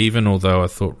 Hit-outs were even, although I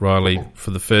thought Riley,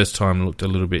 for the first time, looked a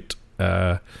little bit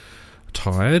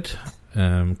tired,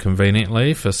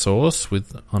 conveniently, for Sauce,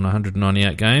 on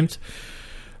 198 games.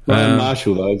 Ryan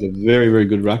Marshall, though, is a very, very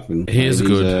good ruckman. He is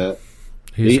good.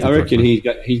 I reckon he's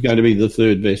going to be the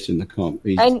third best in the comp.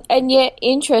 And yet,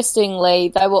 interestingly,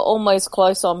 they were almost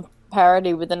close on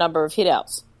parity with the number of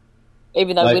hit-outs.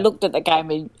 Even though we looked at the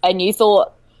game and you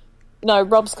thought,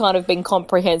 Rob's kind of been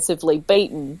comprehensively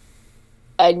beaten,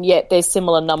 and yet there's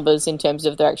similar numbers in terms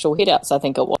of their actual hit-outs, I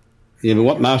think it was. Yeah, but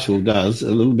what Marshall does,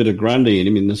 a little bit of Grundy in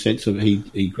him, in the sense of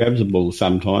he grabs the ball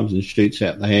sometimes and shoots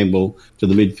out the handball to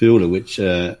the midfielder, which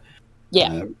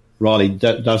Riley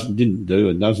didn't do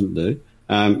and doesn't do.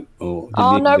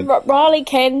 Riley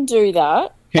can do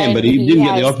that. But he didn't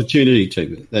get the opportunity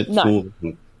to. That's more the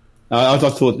point. I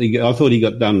thought he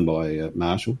got done by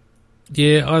Marshall.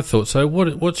 Yeah, I thought so.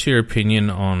 What's your opinion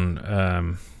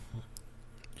on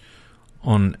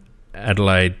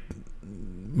Adelaide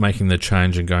making the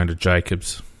change and going to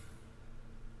Jacobs?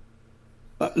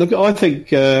 Look, I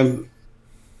think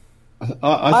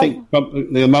I think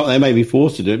they may be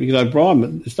forced to do it, because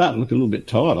O'Brien is starting to look a little bit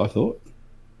tired, I thought.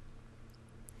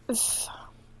 It's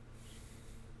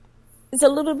a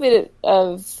little bit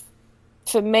of,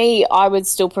 for me, I would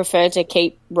still prefer to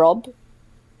keep Rob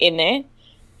in there,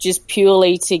 just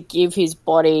purely to give his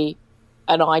body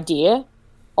an idea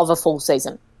of a full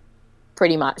season.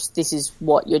 Pretty much, this is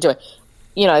what you're doing.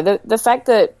 The fact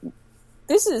that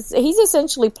he's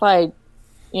essentially played,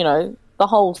 the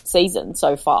whole season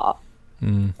so far.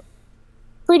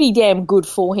 Pretty damn good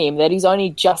for him that he's only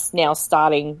just now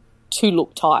starting to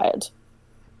look tired.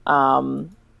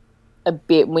 A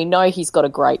bit. We know he's got a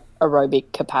great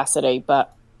aerobic capacity,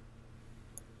 but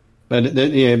I don't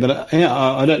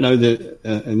know that,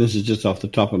 and this is just off the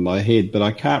top of my head, but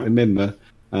I can't remember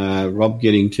Rob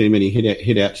getting too many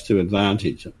hit outs to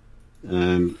advantage.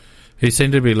 He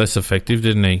seemed to be less effective,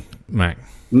 didn't he, Mac?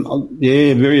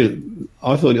 Yeah, very.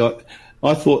 I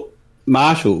thought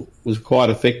Marshall was quite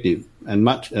effective and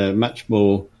much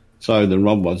more so than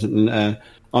Rob was. And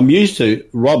I'm used to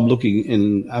Rob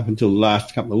looking up until the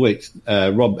last couple of weeks.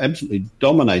 Rob absolutely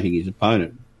dominating his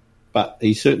opponent, but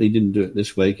he certainly didn't do it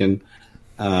this week. And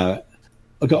I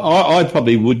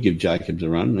probably would give Jacobs a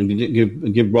run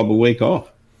and give Rob a week off.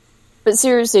 But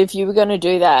seriously, if you were going to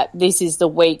do that, this is the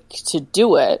week to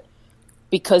do it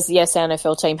because the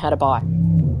SNFL team had a bye.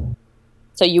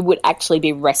 So you would actually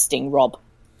be resting Rob.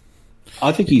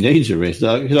 I think he needs a rest.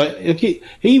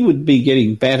 He would be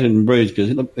getting battered and bruised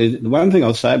because the one thing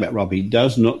I'll say about Rob, he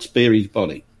does not spare his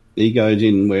body. He goes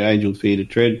in where angels fear to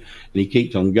tread and he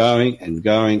keeps on going and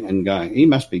going and going. He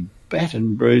must be battered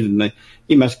and bruised and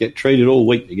he must get treated all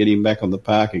week to get him back on the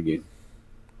park again.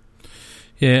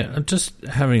 Yeah, just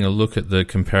having a look at the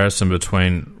comparison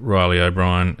between Riley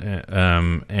O'Brien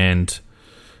and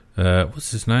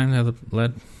what's his name now, the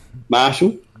lad?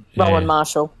 Marshall. Rowan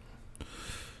Marshall.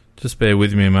 Just bear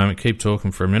with me a moment. Keep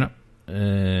talking for a minute.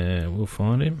 We'll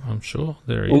find him, I'm sure.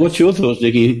 There he is. Well, what's your thoughts,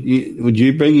 Nicky? Would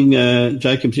you bring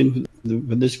Jacobs in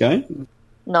for this game?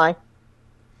 No.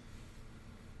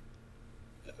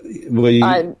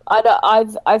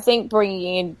 I think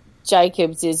bringing in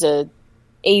Jacobs is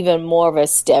even more of a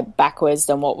step backwards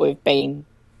than what we've been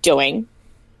doing.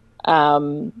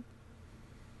 I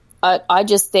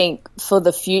just think for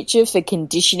the future, for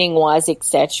conditioning wise,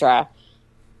 etc.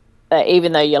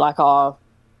 Even though you're like,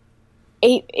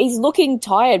 he's looking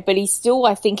tired, but he's still,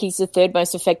 I think he's the third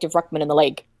most effective ruckman in the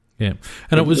league. Yeah,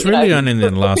 and it was really only in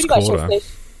the last quarter.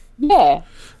 Yeah.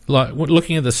 Like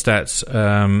looking at the stats,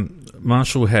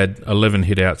 Marshall had 11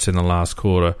 hit-outs in the last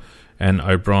quarter, and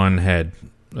O'Brien had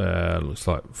looks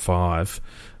like 5,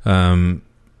 and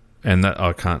that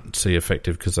I can't see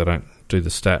effective because I don't do the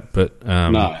stat. But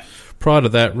no. Prior to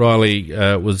that, Riley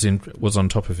was on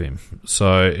top of him.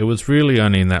 So it was really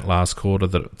only in that last quarter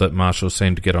that Marshall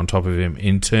seemed to get on top of him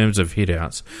in terms of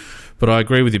hit-outs. But I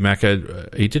agree with you,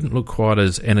 Macca. He didn't look quite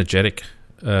as energetic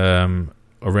around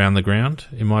the ground,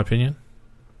 in my opinion.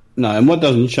 No, and what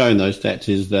doesn't show in those stats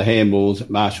is the handballs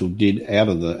that Marshall did out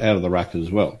of the ruck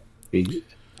as well. He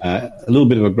a little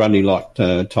bit of a Grundy-like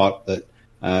type that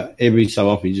every so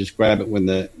often you just grab it when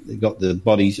they got the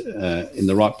bodies in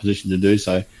the right position to do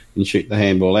so and shoot the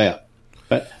handball out.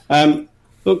 But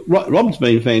look, Rob's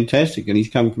been fantastic and he's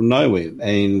come from nowhere.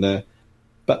 And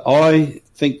but I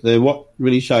think that what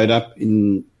really showed up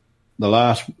in the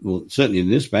last, well, certainly in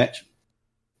this match,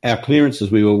 our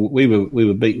clearances. We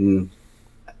were beaten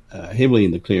heavily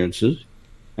in the clearances,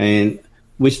 and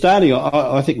we're starting.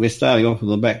 I think we're starting off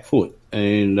with the back foot.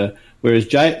 And whereas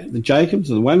Jacobs,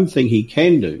 the one thing he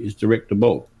can do is direct the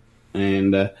ball.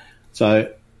 And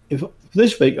so if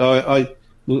this week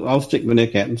I'll stick my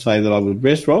neck out and say that I would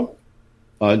rest Rob.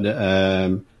 And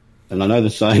I know the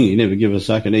saying, you never give a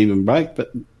suck an even break,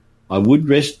 but I would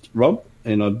rest Rob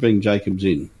and I'd bring Jacobs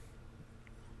in.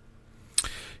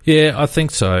 Yeah, I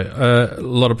think so. A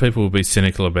lot of people will be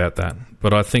cynical about that,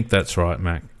 but I think that's right,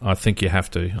 Mac. I think you have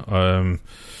to.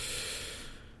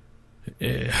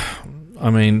 I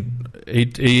mean,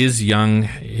 he is young.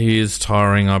 He is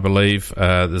tiring, I believe.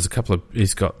 There's a couple of...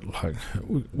 He's got...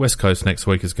 West Coast next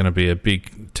week is going to be a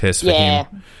big test for him.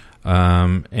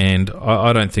 And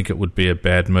I don't think it would be a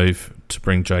bad move to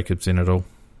bring Jacobs in at all.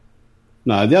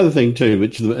 No, the other thing too,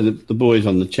 which the boys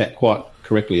on the chat quite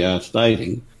correctly are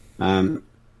stating, the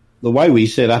way we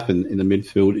set up in the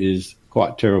midfield is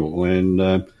quite terrible.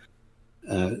 And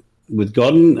with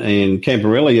Godden and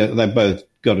Camporelli, they both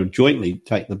got to jointly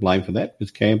take the blame for that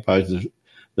because Campo's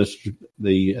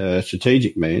the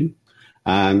strategic man.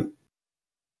 I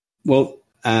saw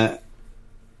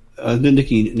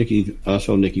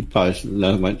Nicky post.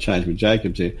 No, it won't change with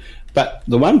Jacobs here. But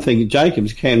the one thing,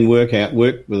 Jacobs can work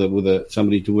with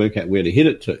somebody to work out where to hit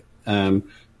it to.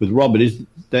 With Rob,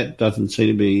 that doesn't seem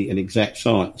to be an exact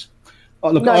science.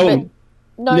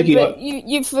 Nicky, but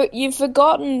you've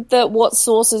forgotten that what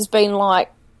Sauce has been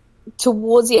like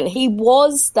towards the end. He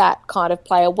was that kind of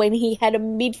player. When he had a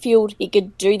midfield, he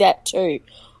could do that too.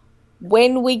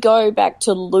 When we go back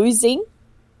to losing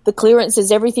the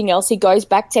clearances, everything else, he goes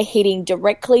back to hitting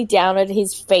directly down at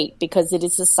his feet because it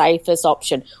is the safest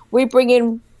option. We bring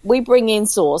in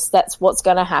Sauce. That's what's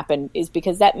going to happen, is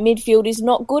because that midfield is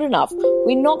not good enough.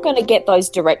 We're not going to get those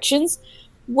directions.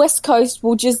 West Coast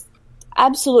will just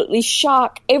absolutely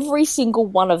shark every single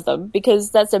one of them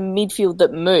because that's a midfield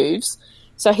that moves.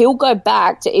 So he'll go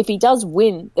back to, if he does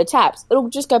win the taps, it'll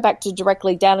just go back to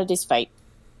directly down at his feet.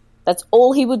 That's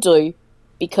all he would do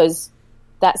because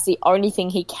that's the only thing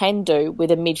he can do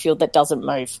with a midfield that doesn't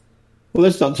move. Well,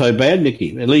 that's not so bad,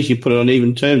 Nicky. At least you put it on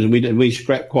even terms, and we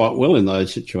scrap quite well in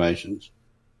those situations.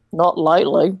 Not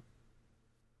lately.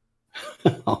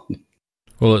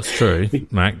 Well, it's true,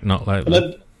 Mac, not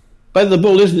lately. But the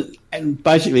ball isn't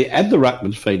basically at the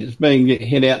ruckman's feet. It's being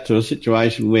hit out to a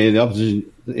situation where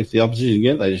if the opposition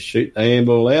get it, they just shoot the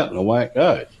handball out and away it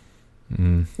goes.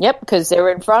 Mm. Yep, because they're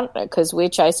in front, because we're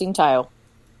chasing tail.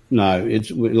 No,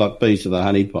 we're like bees to the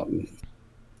honey pot.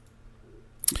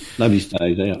 Nobody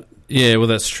stays out. Yeah, well,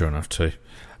 that's true enough too.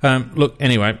 Look,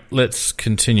 anyway, let's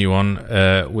continue on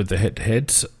with the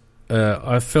head-to-heads.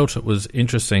 I felt it was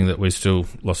interesting that we still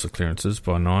lost the clearances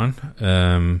by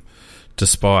 9,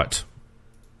 despite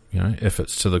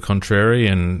efforts to the contrary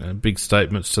and big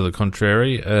statements to the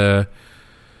contrary.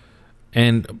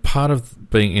 And part of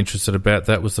being interested about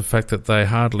that was the fact that they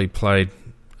hardly played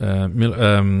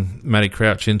Matty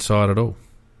Crouch inside at all.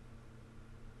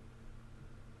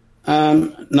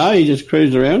 No, he just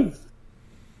cruised around.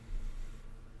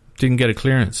 Didn't get a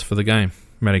clearance for the game,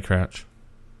 Matty Crouch.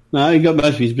 No, he got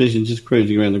most of his positions just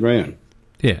cruising around the ground.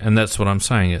 Yeah, and that's what I'm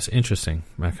saying. It's interesting,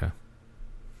 Macca.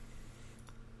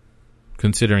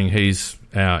 Considering he's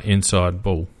our inside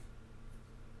bull.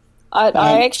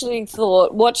 I actually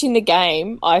thought, watching the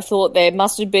game, I thought there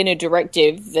must have been a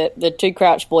directive that the two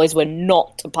Crouch boys were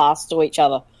not to pass to each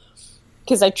other.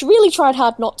 Because they really tried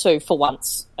hard not to for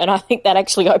once. And I think that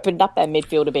actually opened up our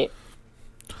midfield a bit.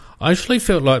 I actually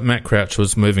felt like Matt Crouch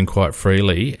was moving quite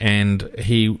freely, and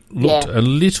he looked a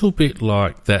little bit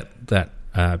like that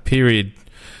period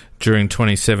during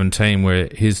 2017 where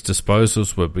his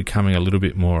disposals were becoming a little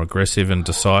bit more aggressive and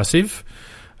decisive,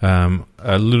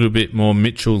 a little bit more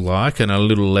Mitchell-like and a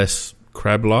little less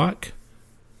Crab-like.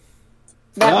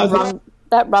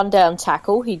 That run-down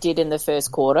tackle he did in the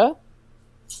first quarter,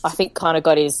 I think kind of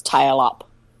got his tail up.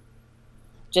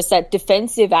 Just that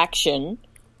defensive action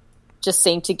just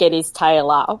seemed to get his tail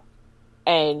up,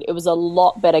 and it was a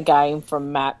lot better game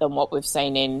from Matt than what we've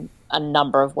seen in a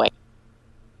number of weeks.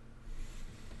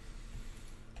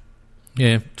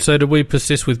 Yeah, so do we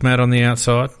persist with Matt on the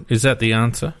outside? Is that the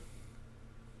answer?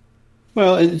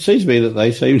 Well, it seems to me that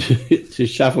they seem to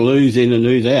shuffle who's in and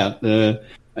who's out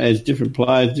as different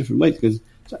players, different weeks, because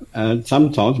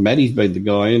sometimes Matty's been the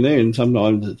guy in there and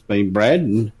sometimes it's been Brad,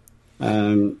 and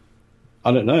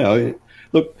I don't know.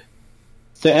 Look,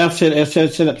 our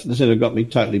setups at the centre got me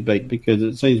totally beat because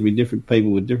it seems to be different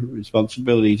people with different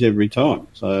responsibilities every time.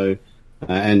 So,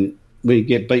 and we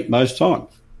get beat most times.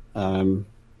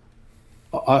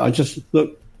 I just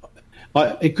look.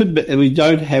 It could be we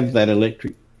don't have that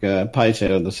electric pace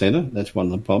out of the centre. That's one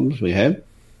of the problems we have,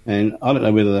 and I don't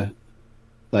know whether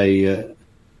they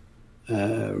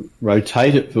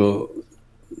rotate it to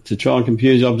try and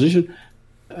confuse the opposition.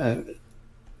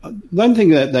 One thing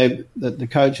that the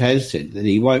coach has said that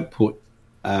he won't put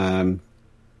Matt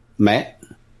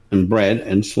and Brad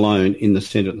and Sloane in the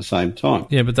centre at the same time.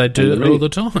 Yeah, but they do it all the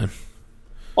time.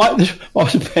 I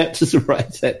was about to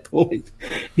raise that point.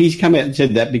 He's come out and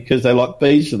said that because they like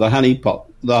bees to the honey pot,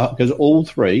 because all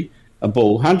three are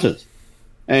ball hunters.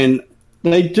 And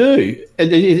they do.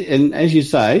 And as you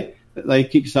say, they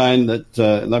keep saying that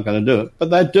they're not going to do it, but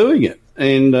they're doing it.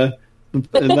 And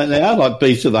they are like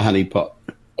bees to the honey pot.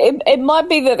 It might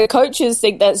be that the coaches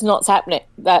think that's not happening.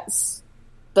 That's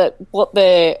what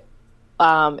their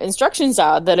instructions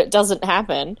are, that it doesn't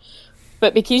happen.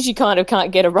 But because you kind of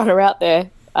can't get a runner out there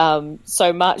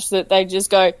so much that they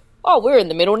just go, oh, we're in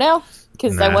the middle now,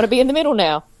 because they want to be in the middle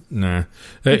now. No.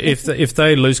 If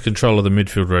they lose control of the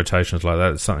midfield rotations like that,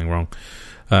 there's something wrong.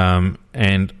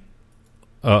 And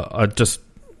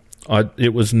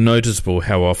it was noticeable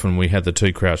how often we had the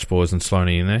two Crouch boys and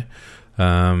Sloaney in there.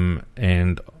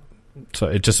 And so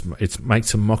it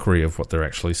makes a mockery of what they're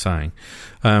actually saying.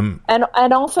 And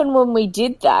often when we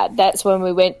did that, that's when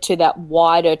we went to that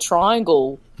wider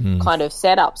triangle kind of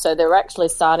setup. So they're actually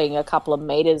starting a couple of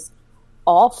metres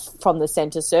off from the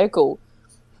centre circle.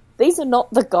 These are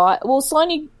not the guy. Well,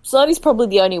 Sloaney's probably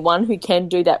the only one who can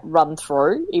do that run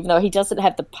through, even though he doesn't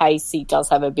have the pace. He does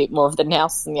have a bit more of the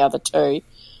nous than the other two.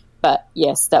 But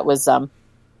yes, that was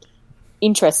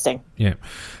interesting. Yeah.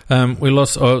 We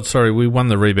won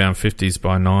the rebound 50s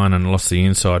by 9 and lost the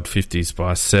inside 50s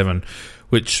by 7,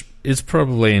 which is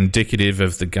probably indicative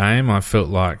of the game. I felt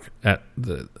like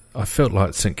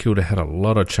St Kilda had a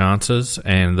lot of chances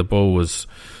and the ball was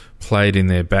played in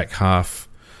their back half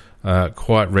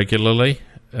quite regularly.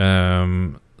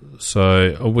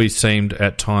 So we seemed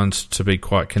at times to be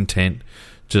quite content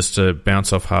just to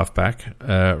bounce off half-back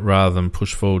rather than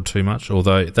push forward too much,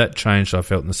 although that changed, I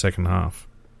felt, in the second half.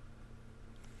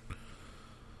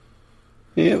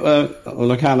 Yeah,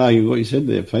 well, I can't argue what you said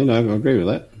there, Finn. I agree with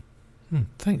that.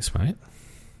 Thanks, mate.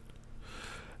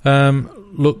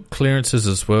 Look, clearances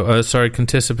as well.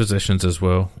 Contested possessions as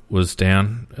well was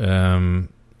down.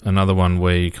 Another one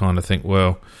where you kind of think,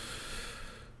 well,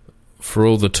 for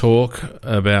all the talk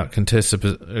about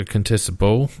contested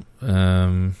ball,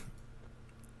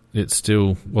 it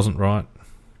still wasn't right.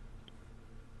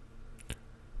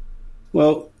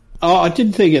 Well, I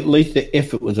did think at least the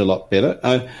effort was a lot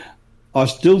better. I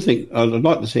still think I'd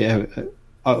like to see how.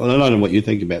 I don't know what you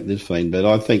think about this, Flynn, but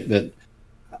I think that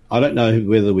I don't know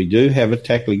whether we do have a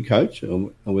tackling coach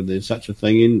or whether there's such a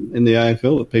thing in the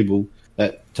AFL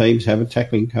that teams have a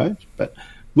tackling coach. But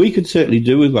we could certainly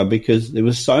do with one because there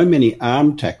were so many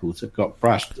arm tackles that got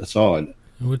brushed aside.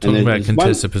 We're talking about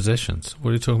contested possessions.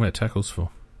 What are you talking about tackles for?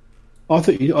 I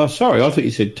thought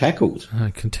you said tackles.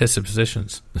 Contested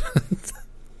possessions.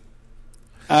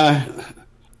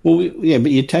 Well, yeah,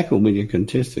 but you tackle when you're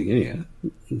contesting, yeah.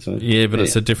 So, yeah, but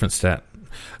it's a different stat.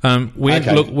 We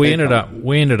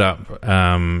ended up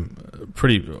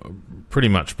pretty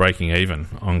much breaking even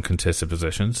on contested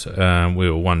possessions. We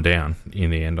were one down in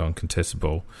the end on contested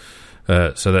ball,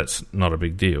 so that's not a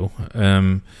big deal.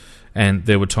 And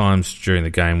there were times during the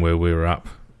game where we were up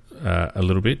a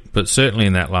little bit, but certainly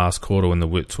in that last quarter when the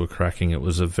whips were cracking, it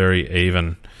was a very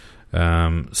even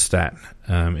stat.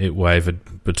 It wavered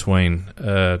between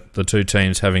the two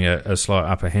teams having a slight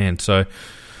upper hand. So,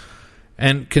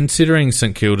 and considering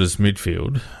St Kilda's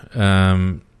midfield,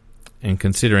 and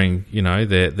considering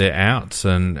their outs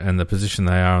and the position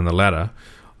they are on the ladder,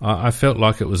 I felt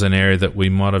like it was an area that we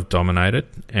might have dominated,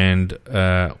 and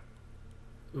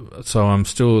so I'm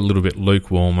still a little bit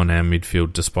lukewarm on our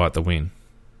midfield despite the win.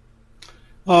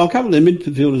 A couple of the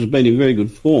midfielders have been in very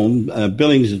good form.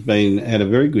 Billings had a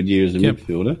very good year as a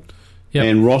midfielder,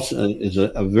 and Ross is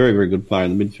a very, very good player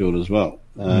in the midfield as well.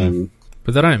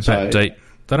 But they don't bat deep.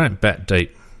 They don't bat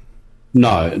deep.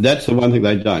 No, that's the one thing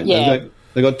they don't. Yeah.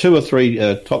 They've got two or three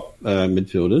top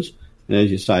midfielders, and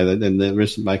as you say, then the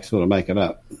rest make it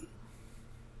up.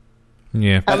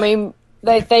 Yeah, I mean,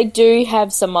 they do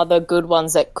have some other good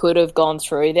ones that could have gone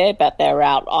through there, but they're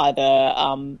out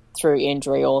either through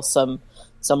injury or some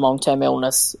long-term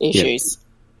illness issues.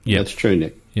 Yeah, that's true,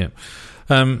 Nick. Yeah.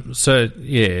 So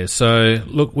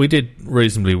look, we did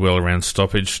reasonably well around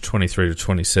stoppage,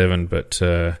 23-27, but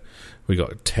we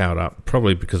got towed up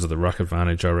probably because of the ruck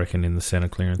advantage, I reckon, in the centre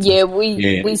clearances. Yeah,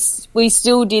 we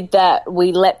still did that.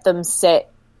 We let them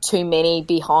set too many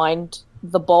behind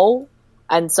the ball,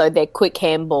 and so their quick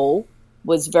handball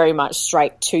was very much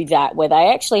straight to that, where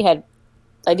they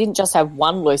didn't just have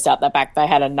one loose out the back, they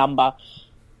had a number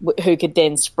who could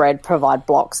then spread, provide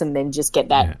blocks, and then just get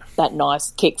that nice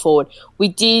kick forward. We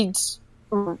did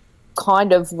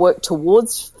kind of work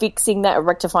towards fixing that,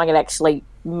 rectifying it, actually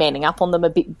manning up on them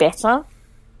a bit better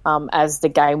as the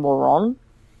game wore on.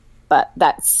 But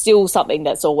that's still something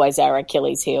that's always our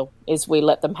Achilles heel, is we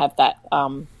let them have that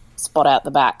spot out the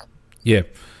back. Yeah.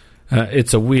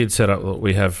 It's a weird setup that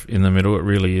we have in the middle. It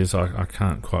really is. I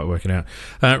can't quite work it out.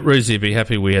 Ruzi, be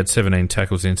happy we had 17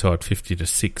 tackles inside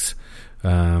 50-6.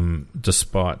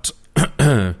 Despite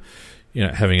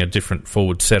having a different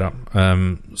forward setup,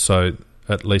 so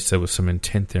at least there was some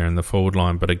intent there in the forward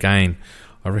line. But again,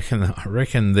 I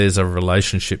reckon there's a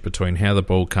relationship between how the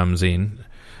ball comes in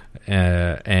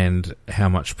and how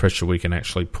much pressure we can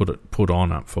actually put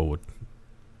on up forward,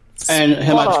 and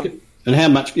how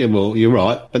much. Yeah, well, you're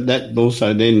right, but that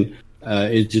also then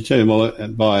is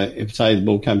determined by, if say the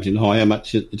ball comes in high, how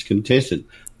much it's contested.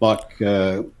 Like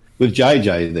with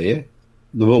JJ there,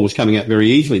 the ball was coming out very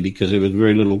easily because there was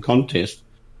very little contest.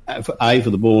 For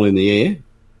the ball in the air,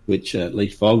 which at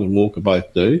least Fogg and Walker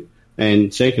both do,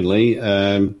 and secondly,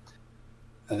 whether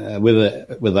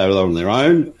they were on their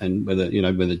own, and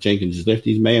whether Jenkins has left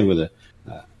his man, whether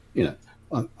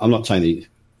I'm not saying he's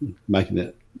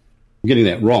getting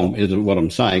that wrong, is what I'm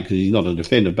saying, because he's not a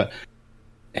defender, but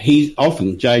he's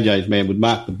often JJ's man would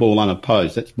mark the ball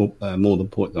unopposed. That's more the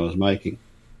point that I was making.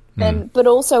 But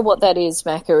also what that is,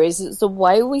 Macca, is the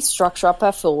way we structure up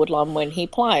our forward line when he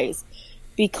plays.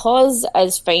 Because,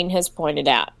 as Fiend has pointed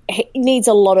out, he needs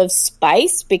a lot of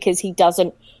space because he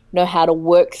doesn't know how to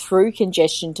work through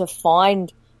congestion to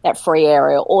find that free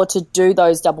area or to do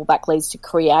those double back leads to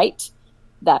create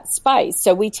that space.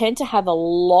 So we tend to have a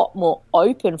lot more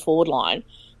open forward line.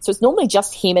 So it's normally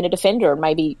just him and a defender and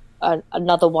maybe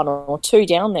another one or two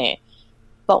down there.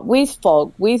 But with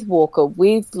Fogg, with Walker,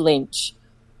 with Lynch,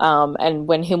 and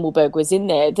when Himmelberg was in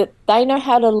there, that they know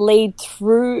how to lead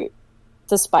through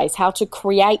the space, how to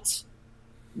create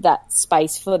that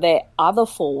space for their other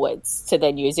forwards to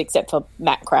then use, except for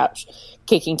Matt Crouch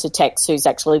kicking to Tex, who's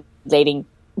actually leading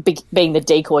being the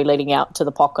decoy leading out to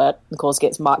the pocket, of course,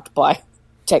 gets marked by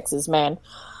Tex's man.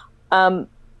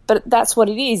 But that's what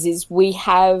it is we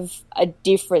have a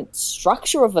different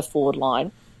structure of a forward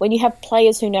line when you have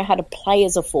players who know how to play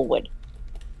as a forward.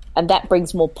 And that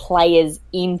brings more players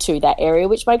into that area,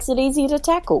 which makes it easier to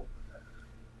tackle.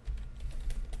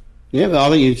 Yeah, I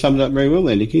think you summed it up very well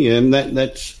there, Nikki.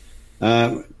 That's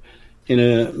in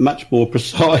a much more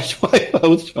precise way, I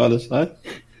was trying to say.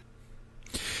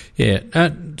 Yeah,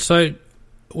 so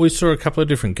we saw a couple of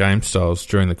different game styles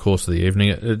during the course of the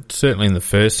evening. Certainly in the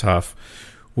first half,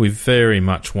 we very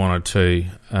much wanted to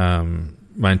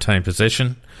maintain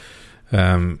possession.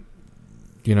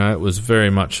 It was very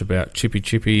much about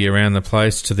chippy around the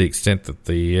place, to the extent that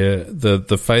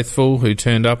the faithful who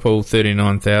turned up, all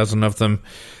 39,000 of them,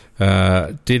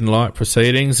 didn't like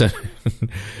proceedings and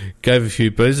gave a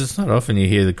few boos. It's not often you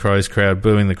hear the Crows crowd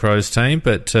booing the Crows team,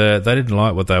 but they didn't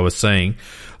like what they were seeing.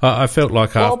 I felt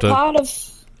like after...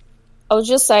 I'll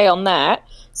just say on that,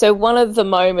 so one of the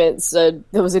moments, there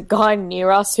was a guy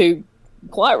near us who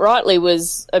quite rightly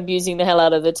was abusing the hell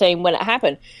out of the team when it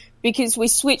happened, because we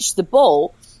switched the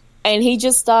ball and he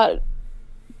just started,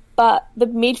 but the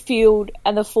midfield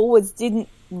and the forwards didn't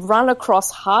run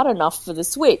across hard enough for the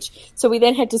switch. So we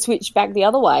then had to switch back the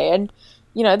other way. And,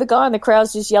 the guy in the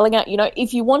crowd's just yelling out,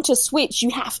 if you want to switch, you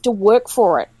have to work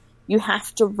for it. You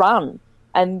have to run.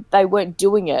 And they weren't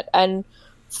doing it. And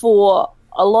for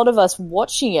a lot of us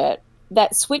watching it,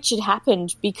 that switch had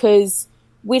happened because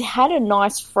we'd had a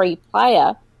nice free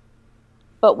player,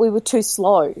 but we were too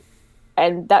slow.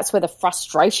 And that's where the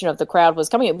frustration of the crowd was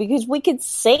coming in, because we could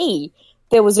see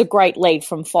there was a great lead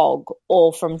from Fogg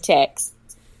or from Tex,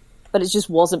 but it just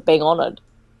wasn't being honoured.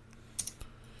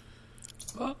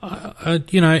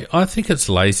 I think it's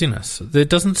laziness. There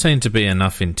doesn't seem to be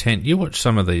enough intent. You watch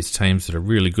some of these teams that are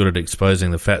really good at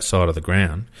exposing the fat side of the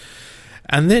ground,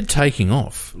 and they're taking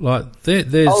off. Like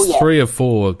there's 3 or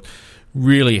 4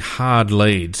 really hard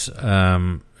leads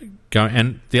going.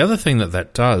 And the other thing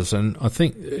that does, and I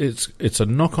think it's a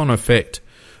knock-on effect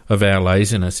of our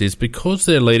laziness, is because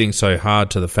they're leading so hard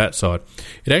to the fat side,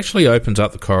 it actually opens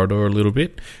up the corridor a little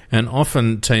bit, and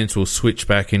often teams will switch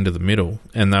back into the middle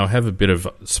and they'll have a bit of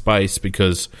space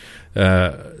because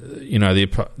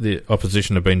the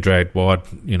opposition have been dragged wide,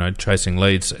 chasing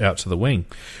leads out to the wing.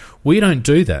 We don't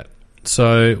do that,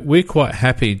 so we're quite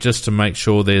happy just to make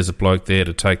sure there's a bloke there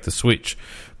to take the switch,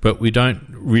 but we don't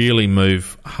really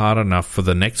move hard enough for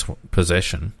the next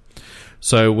possession.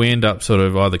 So we end up sort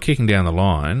of either kicking down the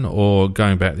line or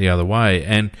going back the other way.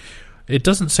 And it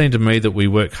doesn't seem to me that we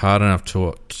work hard enough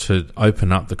to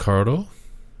open up the corridor.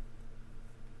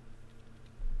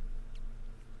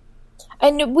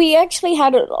 And we actually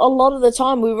had it a lot of the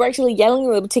time. We were actually yelling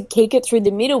at them to kick it through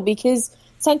the middle because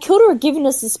St Kilda had given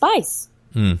us the space.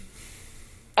 Mm.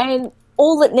 And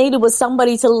all it needed was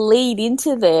somebody to lead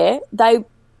into there.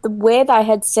 Where they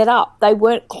had set up, they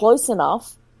weren't close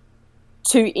enough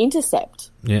to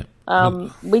intercept. Yeah.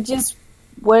 We just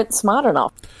weren't smart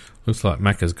enough. Looks like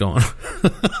Macca's gone.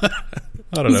 I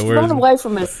don't know where he's run away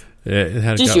from us. Yeah, it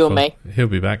had just you and me. He'll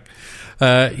be back.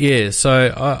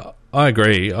 So I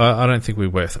agree. I don't think we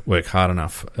work hard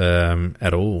enough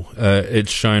at all.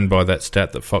 It's shown by that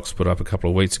stat that Fox put up a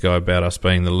couple of weeks ago about us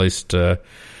being the least, the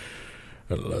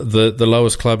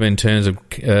lowest club in terms of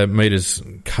metres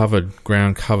covered,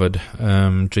 ground covered,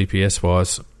 GPS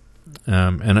wise.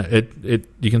 And it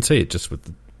you can see it just with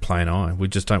the plain eye. We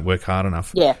just don't work hard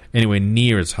enough. Yeah. Anywhere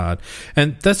near as hard.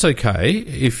 And that's okay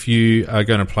if you are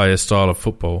going to play a style of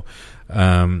football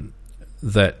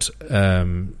that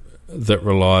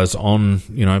relies on,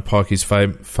 Pikey's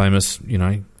famous,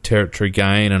 territory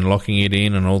gain and locking it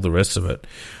in and all the rest of it.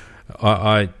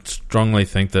 I strongly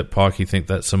think that Pikey think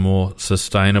that's a more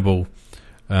sustainable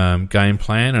game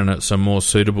plan, and it's a more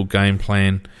suitable game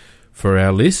plan for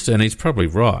our list, and he's probably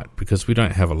right because we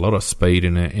don't have a lot of speed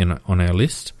on our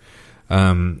list.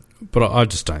 But I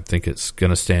just don't think it's going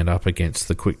to stand up against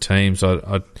the quick teams.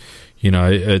 Good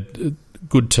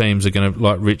teams are going to,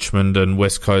 like Richmond and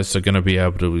West Coast, are going to be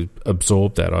able to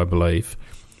absorb that, I believe,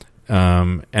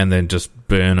 and then just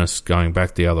burn us going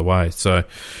back the other way. So,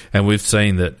 and we've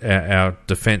seen that our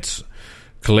defence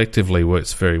collectively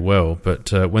works very well,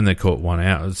 but when they caught one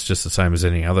out, it's just the same as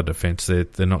any other defence.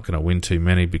 They're not going to win too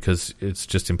many because it's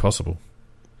just impossible.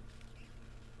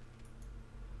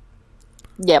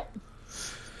 Yep.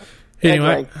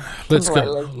 Anyway,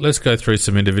 let's go through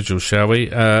some individuals, shall we?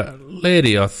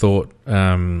 Lairdy, I thought,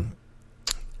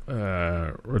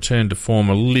 returned to form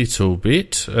a little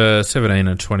bit. 17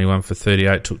 and 21 for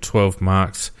 38, took 12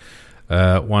 marks,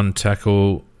 1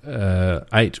 tackle,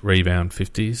 8 rebound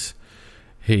 50s.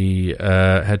 He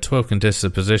had 12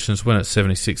 contested possessions, went at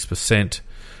 76%,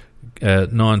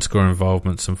 9 score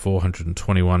involvements and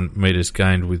 421 metres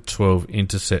gained with 12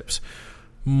 intercepts.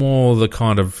 More the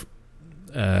kind of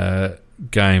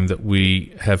game that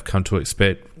we have come to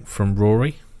expect from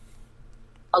Rory.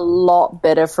 A lot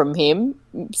better from him.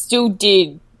 Still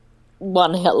did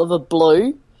one hell of a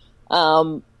blue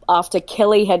after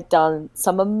Kelly had done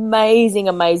some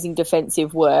amazing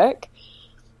defensive work.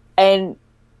 And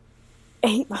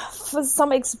he, for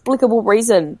some inexplicable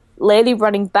reason, Lairdy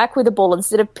running back with the ball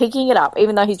instead of picking it up,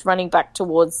 even though he's running back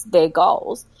towards their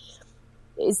goals,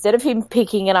 instead of him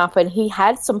picking it up, and he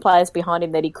had some players behind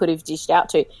him that he could have dished out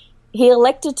to, he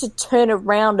elected to turn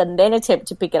around and then attempt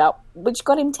to pick it up, which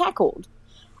got him tackled.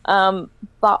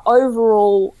 But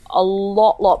overall, a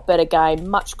lot better game,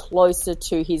 much closer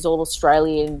to his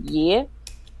All-Australian year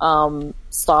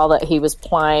style that he was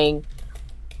playing.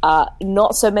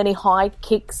 Not so many high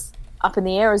kicks up in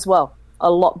the air as well. A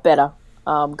lot better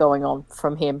going on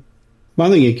from him.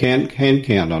 One thing you can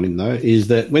count on him, though, is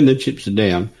that when the chips are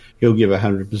down, he'll give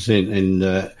 100%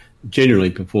 and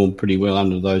generally perform pretty well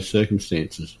under those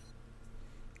circumstances.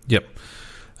 Yep.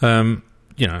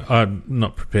 I'm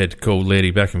not prepared to call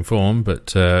Lairdy back in form,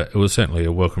 but it was certainly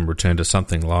a welcome return to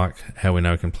something like how we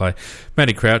know he can play.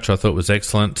 Matty Crouch, I thought, was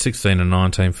excellent. 16 and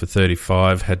 19 for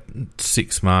 35, had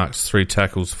 6 marks, 3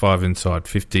 tackles, 5 inside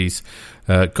 50s.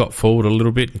 Got forward a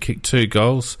little bit and kicked 2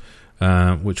 goals,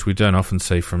 which we don't often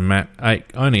see from Matt.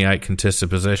 Only 8 contested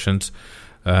possessions,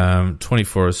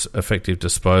 24 effective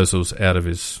disposals out of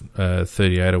his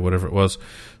 38 or whatever it was,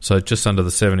 so just under the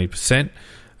 70%.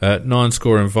 9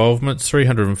 score involvements,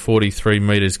 343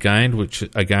 metres gained, which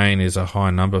again is a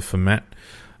high number for Matt.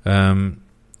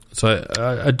 So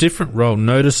a different role,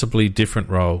 noticeably different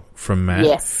role from Matt.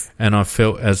 Yes. And I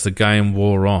felt as the game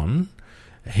wore on,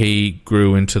 he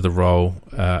grew into the role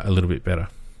a little bit better.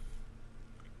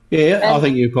 Yeah, I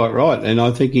think you're quite right. And I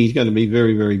think he's going to be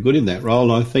very, very good in that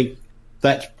role. And I think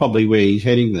that's probably where he's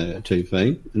heading there to,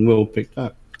 Fee, and well picked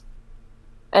up.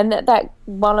 And that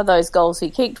one of those goals he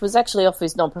kicked was actually off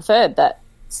his non-preferred, that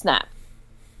snap.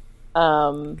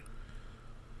 And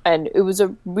it was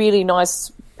a really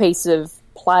nice piece of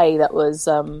play that was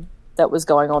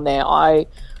going on there. I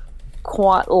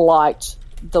quite liked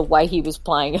the way he was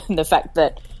playing and the fact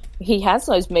that he has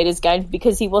those metres gained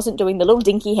because he wasn't doing the little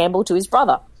dinky handball to his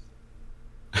brother.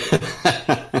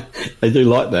 They do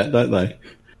like that, don't they?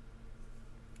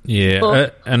 Yeah,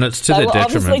 Well, and it's to they their were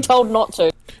detriment. obviously told not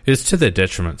to. It's to their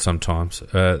detriment sometimes.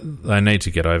 They need to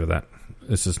get over that.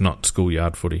 This is not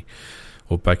schoolyard footy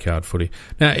or backyard footy.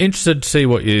 Now, interested to see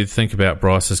what you think about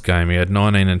Bryce's game. He had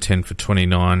 19 and 10 for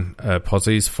 29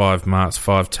 posies, 5 marks,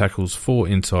 5 tackles, 4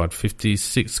 inside 50s,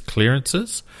 6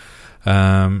 clearances.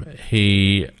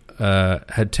 He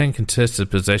had 10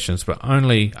 contested possessions, but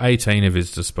only 18 of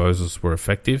his disposals were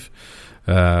effective,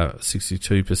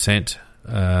 62%.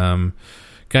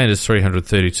 Gained us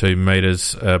 332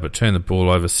 metres, but turned the ball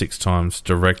over 6 times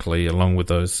directly, along with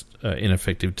those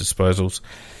ineffective disposals.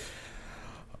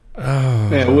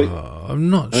 I'm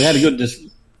not. We had a good.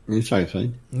 Sorry,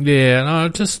 Fee. Yeah,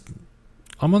 no,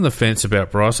 I'm on the fence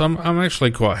about Bryce. I'm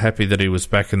actually quite happy that he was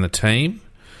back in the team,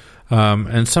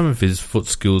 and some of his foot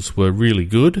skills were really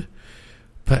good.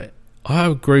 But I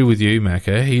agree with you,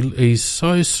 Macca. He's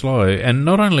so slow, and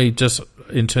not only just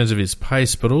in terms of his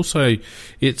pace, but also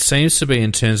it seems to be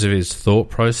in terms of his thought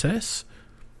process.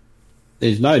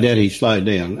 There's no doubt he slowed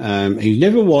down. He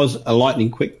never was a lightning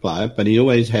quick player, but he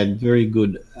always had very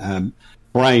good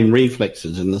brain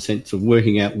reflexes in the sense of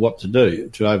working out what to do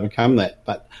to overcome that.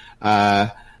 But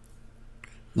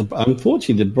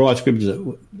unfortunately, the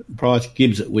Bryce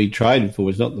Gibbs that we traded for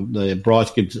was not the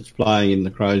Bryce Gibbs that's playing in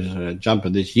the Crows jumper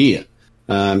this year.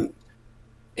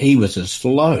 He was as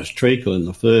slow as treacle in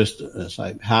the first,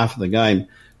 say, half of the game.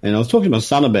 And I was talking to my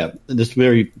son about this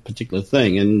very particular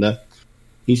thing, and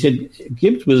he said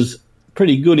Gibbs was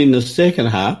pretty good in the second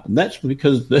half, and that's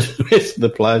because the rest of the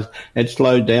players had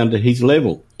slowed down to his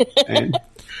level. And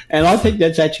I think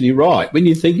that's actually right. When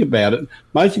you think about it,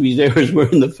 most of his errors were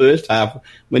in the first half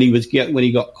when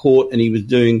he got caught and he was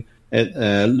doing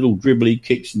little dribbly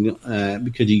kicks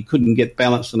because he couldn't get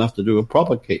balanced enough to do a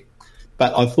proper kick.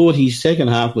 But I thought his second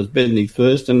half was better than his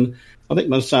first, and I think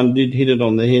my son did hit it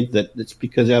on the head that it's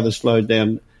because others slowed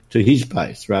down to his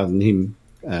pace rather than him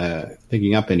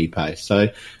picking up any pace. So,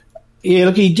 yeah,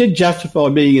 look, he did justify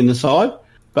being in the side,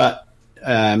 but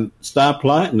star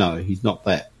player, no, he's not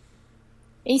that.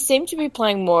 He seemed to be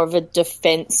playing more of a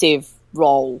defensive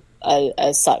role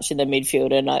as such in the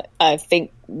midfield, and I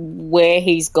think where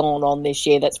he's gone on this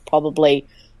year, that's probably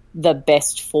the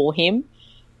best for him.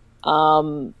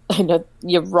 And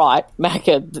you're right,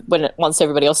 Macca. Once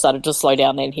everybody else started to slow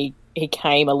down, then he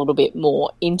came a little bit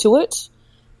more into it.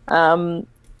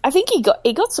 I think he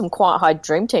got some quite high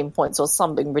dream team points or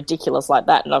something ridiculous like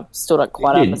that, and I still don't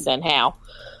quite understand how.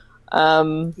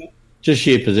 Just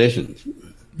sheer possessions.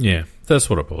 Yeah, that's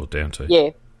what it boils down to.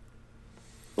 Yeah,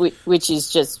 which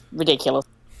is just ridiculous.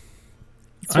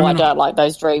 That's why I don't like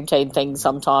those dream team things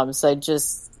sometimes. They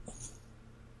just,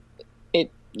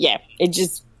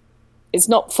 it's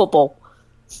not football.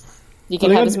 You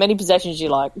can have as many possessions as you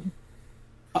like.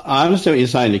 I understand what you're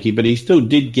saying, Nikki, but he still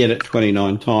did get it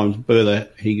 29 times, whether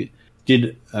he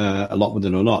did a lot with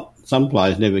it or not. Some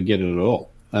players never get it at all.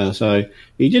 So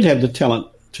he did have the talent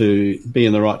to be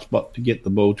in the right spot to get the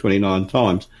ball 29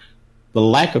 times. The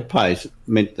lack of pace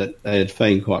meant that, as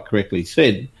Fiend quite correctly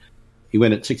said, he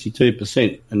went at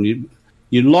 62%. And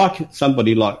you'd like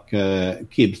somebody like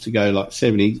Gibbs to go like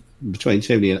 70, between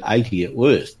 70 and 80 at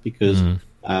worst, because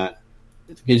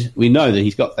we know that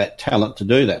he's got that talent to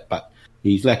do that, but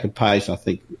his lack of pace, I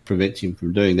think, prevents him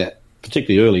from doing that,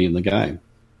 particularly early in the game.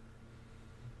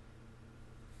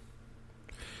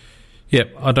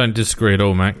 Yep, I don't disagree at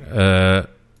all, Mac.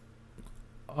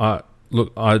 I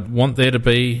want there to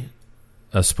be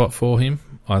a spot for him.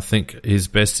 I think his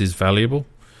best is valuable.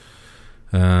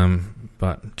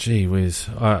 But gee whiz,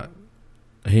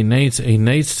 he needs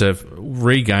to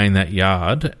regain that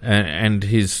yard, and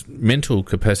his mental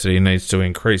capacity needs to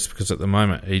increase, because at the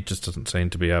moment he just doesn't seem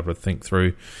to be able to think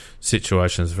through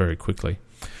situations very quickly.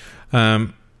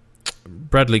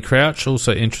 Bradley Crouch,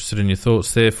 also interested in your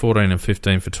thoughts there. 14 and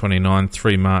 15 for 29,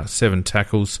 3 marks, 7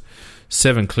 tackles,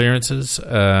 7 clearances.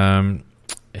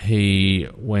 He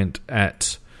went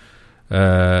at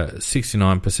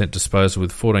 69% disposal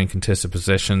with 14 contested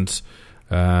possessions.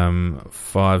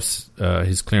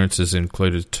 His clearances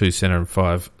included 2 centre and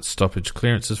 5 stoppage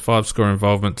clearances, 5 score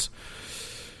involvements.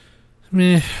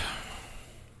 Meh.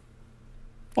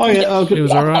 Oh yeah, it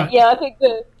was all right. Yeah, I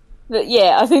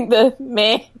think the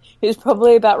meh is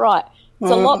probably about right.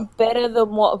 It's a lot better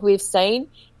than what we've seen.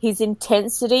 His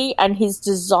intensity and his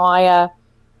desire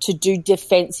to do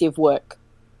defensive work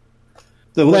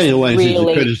was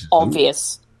really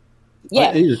obvious.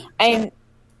 Yeah, and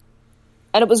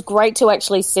it was great to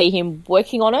actually see him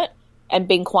working on it and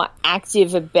being quite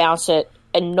active about it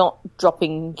and not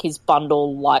dropping his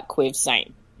bundle like we've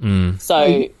seen.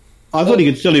 So I thought he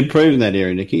could still improve in that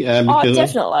area, Nikki.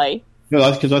 Definitely.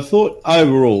 Because I thought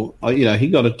overall, he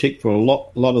got a tick for a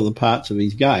lot of the parts of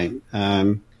his game,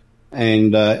 and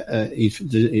his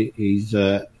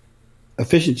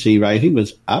efficiency rating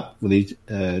was up with his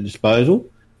disposal.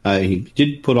 He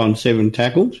did put on 7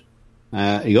 tackles.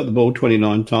 He got the ball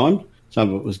 29 times.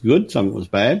 Some of it was good, some of it was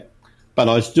bad. But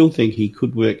I still think he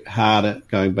could work harder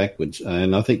going backwards,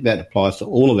 and I think that applies to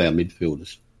all of our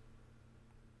midfielders.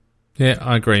 Yeah,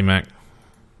 I agree, Mac.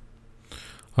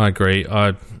 I agree.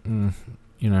 I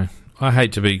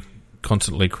hate to be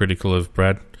constantly critical of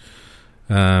Brad,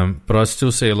 but I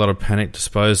still see a lot of panic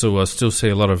disposal. I still see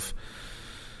a lot of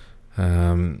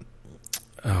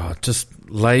just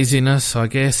laziness, I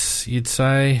guess you'd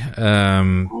say. I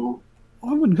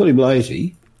wouldn't call him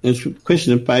lazy. It's a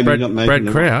question of maybe not making Brad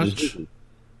Crouch.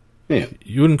 Yeah,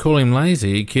 you wouldn't call him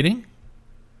lazy? Are you kidding?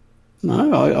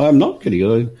 No, I'm not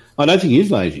kidding. I don't think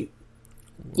he's lazy.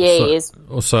 Yeah, he is.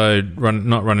 Also,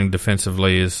 not running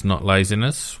defensively is not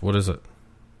laziness. What is it?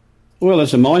 Well,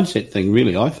 it's a mindset thing,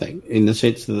 really. I think, in the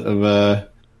sense of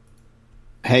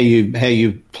how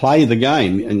you play the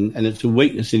game, and it's a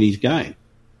weakness in his game.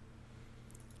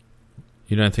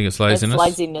 You don't think it's laziness? It's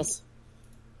laziness.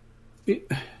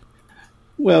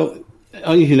 Well,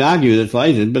 you can argue that it's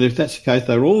lazy, but if that's the case,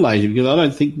 they're all lazy, because I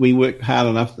don't think we work hard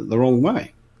enough the wrong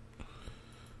way.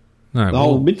 No, the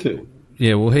whole midfield.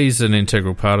 Yeah, well, he's an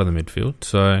integral part of the midfield,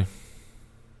 so...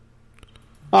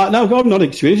 No, I'm not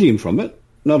excusing him from it.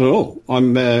 Not at all.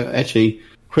 I'm actually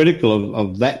critical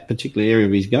of that particular area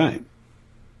of his game.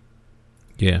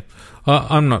 Yeah.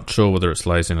 I'm not sure whether it's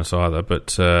laziness either,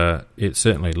 but it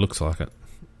certainly looks like it.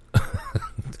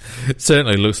 It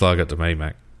certainly looks like it to me,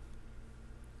 Mac.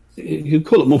 You could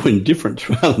call it more indifference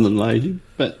rather than lazy.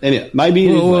 But anyway, maybe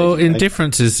it is lazy. Well,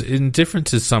 indifference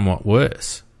is somewhat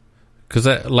worse. Because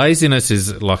laziness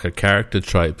is like a character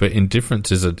trait, but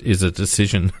indifference is a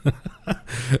decision.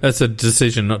 That's a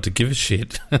decision not to give a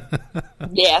shit.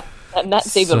 Yeah, and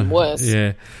that's even worse.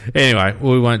 Yeah. Anyway,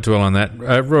 we won't dwell on that.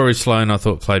 Rory Sloane, I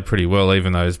thought, played pretty well,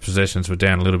 even though his possessions were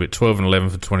down a little bit. 12 and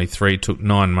 11 for 23, took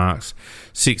 9 marks,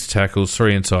 6 tackles,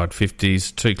 3 inside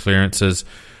 50s, 2 clearances,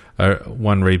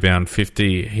 1 rebound,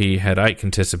 50. He had 8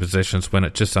 contested possessions, went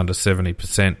at just under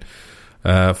 70%.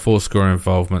 4 score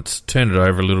involvements, turned it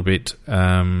over a little bit,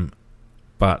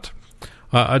 but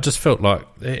I just felt like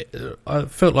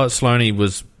Sloaney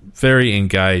was very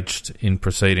engaged in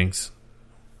proceedings.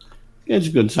 It's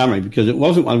a good summary because it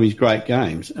wasn't one of his great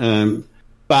games,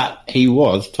 but he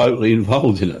was totally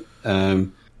involved in it. A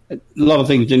lot of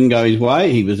things didn't go his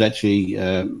way. He was actually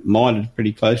minded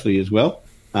pretty closely as well.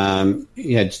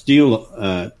 He had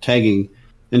Steele tagging,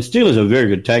 and Steele is a very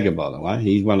good tagger, by the way.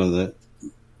 He's one of the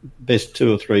best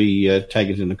 2 or 3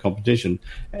 taggers in the competition,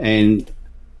 and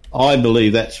I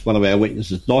believe that's one of our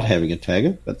weaknesses, not having a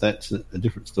tagger, but that's a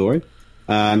different story.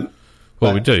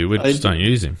 We do. We just don't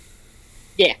use him.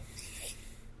 Yeah.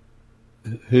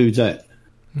 Who's that?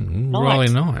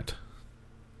 Riley Knight.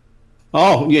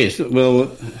 Oh, yes.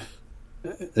 Well,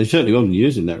 they certainly wasn't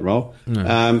using that role.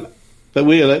 No. But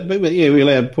we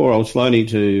allowed poor old Sloaney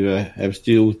to have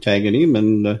Steele tagging him.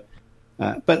 And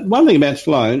but one thing about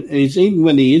Sloan is even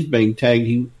when he is being tagged,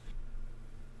 he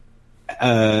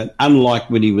unlike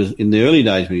when he was in the early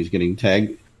days when he was getting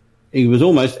tagged, he was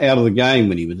almost out of the game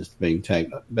when he was being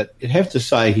tagged. But you'd have to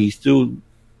say he still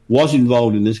was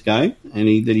involved in this game, and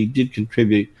he did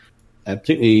contribute,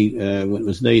 particularly when it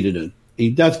was needed. And he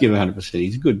does give 100%.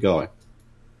 He's a good guy.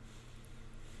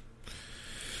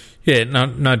 Yeah,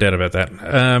 no doubt about that.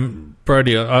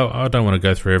 Brody, I don't want to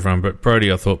go through everyone, but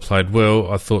Brody I thought played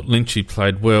well. I thought Lynchy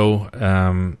played well.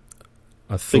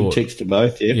 I thought, big ticks to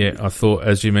both, yeah. Yeah, I thought,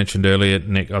 as you mentioned earlier,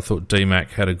 Nick, I thought DMAC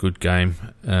had a good game.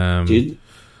 Did?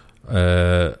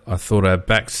 I thought our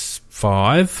backs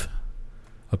 5,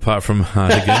 apart from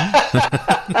Hardigan.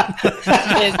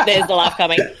 there's the laugh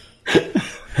coming.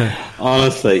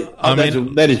 Honestly,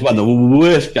 that is one of the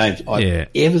worst games I've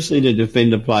ever seen a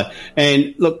defender play.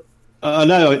 And look, I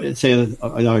know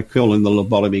I call him the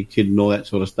lobotomy kid and all that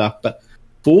sort of stuff, but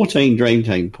 14 Dream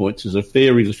Team points is a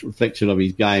fair reflection of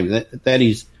his game. That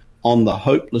is on the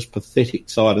hopeless, pathetic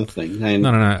side of things. And no.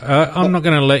 I'm not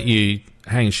going to let you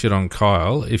hang shit on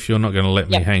Kyle if you're not going to let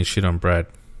me hang shit on Brad.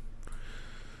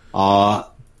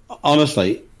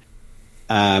 Honestly,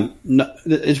 no,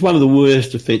 it's one of the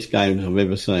worst defence games I've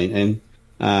ever seen.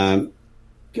 And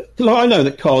I know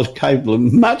that Kyle's capable of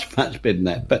much, much better than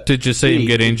that. But did you see him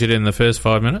get injured in the first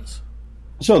 5 minutes?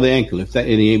 I saw the ankle, and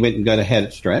he went and got a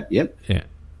hat strap, yep. Yeah.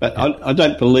 But I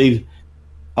don't believe...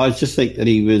 I just think that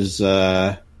he was...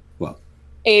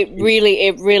 It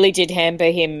really did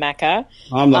hamper him, Macca.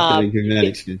 I'm not going to give that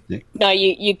excuse, Nick. No,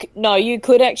 you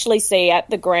could actually see at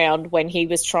the ground when he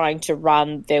was trying to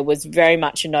run, there was very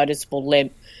much a noticeable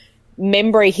limp.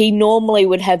 Membry, he normally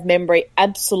would have Membry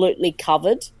absolutely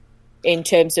covered in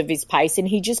terms of his pace, and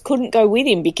he just couldn't go with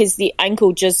him because the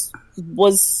ankle just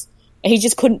was... He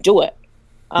just couldn't do it.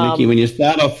 Nicky, when you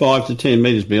start off 5 to 10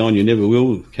 metres behind, you never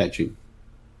will catch him.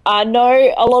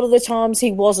 No, a lot of the times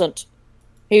he wasn't.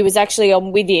 He was actually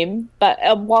on with him, but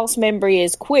whilst Membry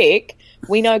is quick,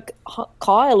 we know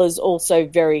Kyle is also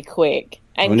very quick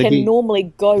and can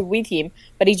normally go with him,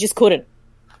 but he just couldn't.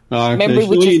 Membry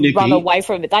would just run away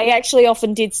from it. They actually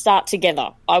often did start together.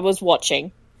 I was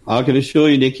watching. I can assure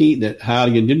you, Nicky, that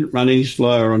Hardigan didn't run any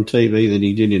slower on TV than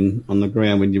he did on the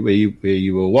ground where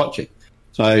you were watching.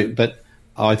 But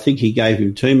I think he gave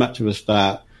him too much of a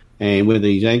start, and whether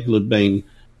his ankle had been...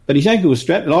 But his ankle was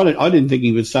strapped, and I didn't think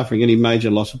he was suffering any major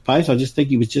loss of pace. I just think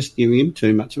he was just giving him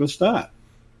too much of a start.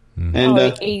 And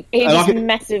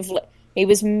he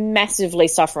was massively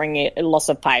suffering a loss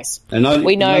of pace. And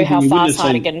we know how fast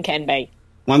Hardigan can be.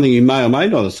 One thing you may or may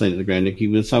not have seen at the ground, Nicky,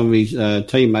 was some of his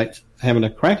teammates having a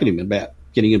crack at him about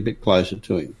getting a bit closer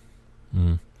to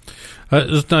him.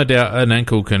 There's no doubt an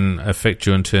ankle can affect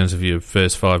you in terms of your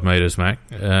first 5 metres, Mac,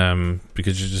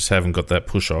 because you just haven't got that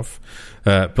push off.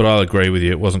 But I'll agree with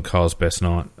you, it wasn't Kyle's best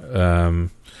night.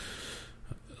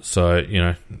 So,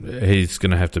 he's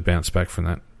going to have to bounce back from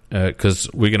that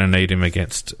because we're going to need him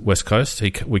against West Coast.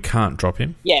 We can't drop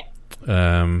him. Yeah.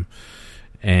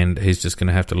 And he's just going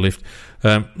to have to lift.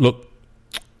 Look,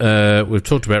 we've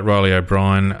talked about Riley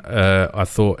O'Brien. I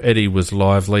thought Eddie was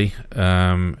lively,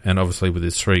 and obviously with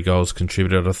his 3 goals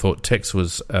contributed. I thought Tex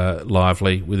was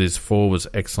lively with his 4 was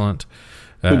excellent.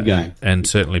 Good game. And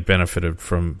certainly benefited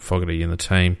from Fogarty in the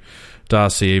team.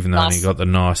 Darcy, even though he got the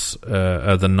 9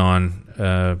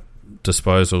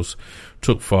 disposals,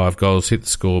 took 5 goals, hit the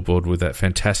scoreboard with that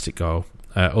fantastic goal.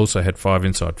 Also had 5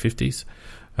 inside 50s,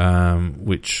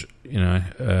 which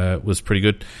was pretty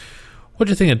good. What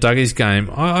do you think of Dougie's game?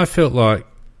 I felt like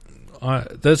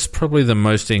that's probably the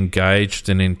most engaged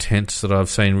and intense that I've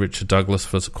seen Richard Douglas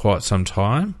for quite some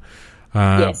time.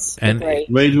 Yes, and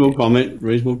reasonable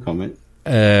comment.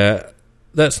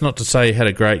 That's not to say he had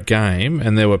a great game,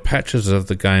 and there were patches of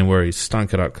the game where he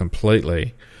stunk it up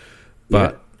completely.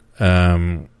 But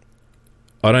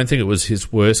I don't think it was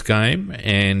his worst game,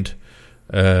 and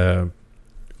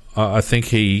I think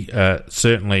he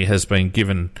certainly has been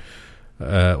given.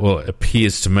 Well, it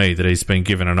appears to me that he's been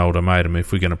given an ultimatum.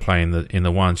 If we're going to play in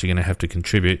the ones, you're going to have to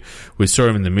contribute. We saw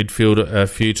him in the midfield a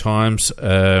few times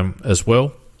as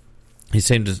well. He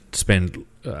seemed to spend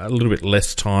a little bit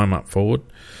less time up forward.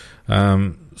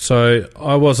 So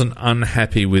I wasn't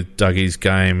unhappy with Dougie's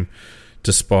game,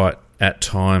 despite at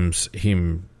times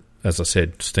him, as I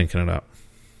said, stinking it up.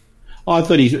 I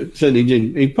thought he certainly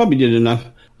did. He probably did enough.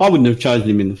 I wouldn't have chosen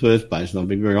him in the first place, and I'll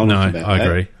be very honest about that.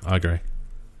 I agree.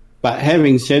 But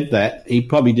having said that, he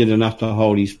probably did enough to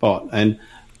hold his spot. And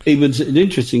it was an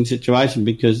interesting situation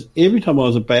because every time I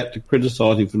was about to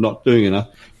criticise him for not doing enough,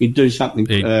 he'd do something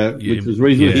which was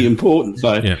reasonably important.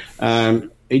 So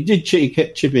he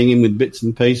kept chipping in with bits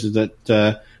and pieces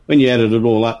that when you added it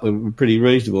all up were pretty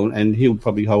reasonable, and he'll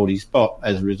probably hold his spot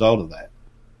as a result of that.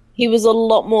 He was a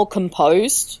lot more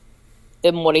composed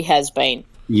than what he has been.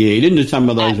 Yeah, he didn't do some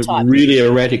of those really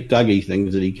erratic Dougie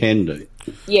things that he can do.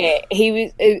 Yeah,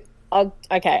 he was...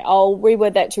 okay, I'll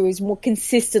reword that to he's more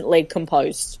consistently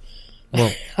composed.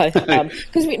 Well,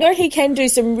 because we know he can do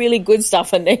some really good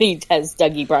stuff, and then he has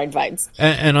Dougie brain veins.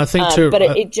 And I think but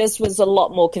it just was a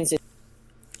lot more consistent.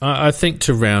 I think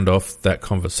to round off that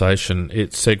conversation,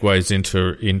 it segues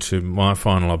into my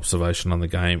final observation on the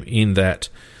game, in that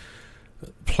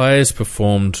players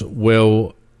performed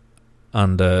well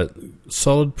under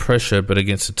solid pressure, but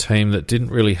against a team that didn't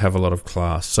really have a lot of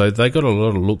class. So they got a lot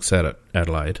of looks at it,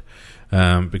 Adelaide,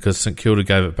 because St Kilda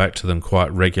gave it back to them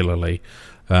quite regularly.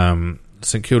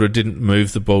 St Kilda didn't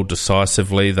move the ball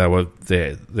decisively. They were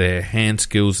their hand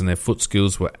skills and their foot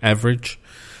skills were average.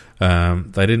 They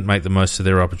didn't make the most of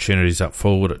their opportunities up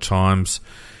forward at times.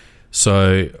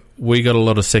 So we got a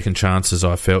lot of second chances,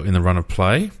 I felt, in the run of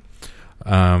play.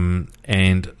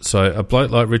 And so a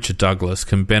bloke like Richard Douglas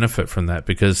can benefit from that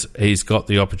because he's got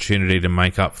the opportunity to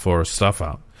make up for a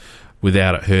stuff-up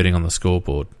without it hurting on the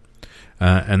scoreboard.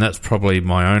 And that's probably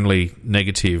my only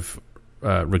negative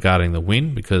regarding the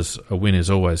win, because a win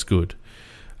is always good.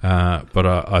 But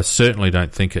I certainly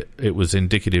don't think it was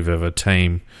indicative of a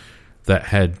team that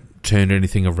had turned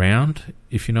anything around,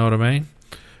 if you know what I mean.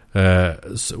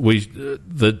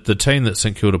 The team that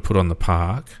St Kilda put on the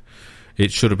park, it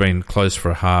should have been close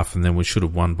for a half, and then we should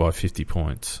have won by 50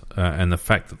 points. And the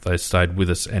fact that they stayed with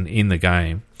us and in the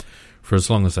game for as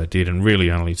long as they did, and really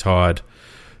only tied,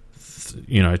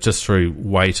 just through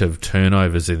weight of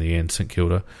turnovers in the end, St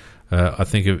Kilda, I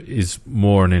think it is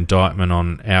more an indictment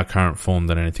on our current form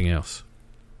than anything else.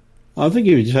 I think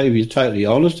if you're totally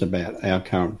honest about our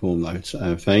current form,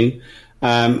 though, Fiend,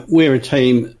 we're a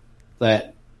team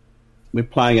that we're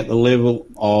playing at the level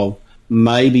of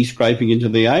maybe scraping into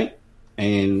the 8,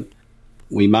 and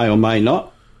we may or may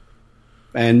not.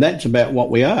 And that's about what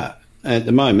we are at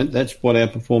the moment. That's what our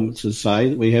performances say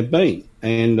that we have been.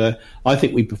 And I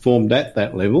think we performed at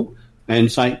that level.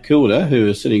 And St Kilda, who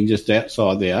are sitting just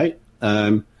outside the 8,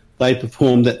 they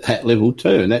performed at that level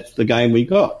too. And that's the game we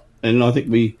got. And I think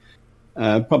we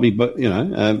probably,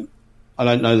 I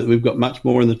don't know that we've got much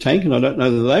more in the tank, and I don't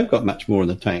know that they've got much more in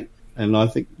the tank. And I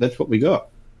think that's what we got.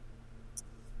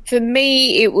 For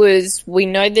me, it was, we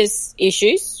know there's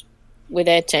issues with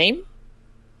our team.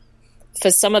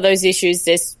 For some of those issues,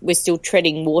 we're still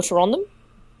treading water on them.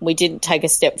 We didn't take a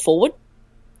step forward.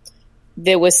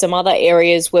 There were some other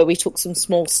areas where we took some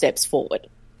small steps forward.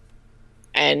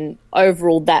 And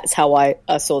overall, that's how I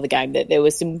saw the game, that there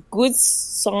were some good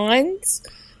signs,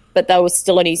 but there was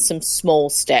still only some small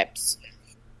steps.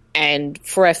 And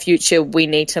for our future, we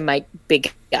need to make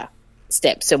bigger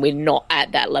steps, and we're not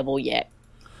at that level yet.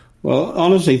 Well, I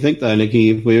honestly think, though,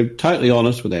 Nikki, if we're totally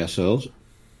honest with ourselves,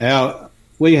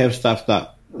 we have stuffed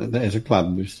up. As a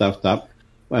club, we've stuffed up.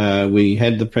 We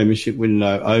had the premiership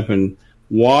window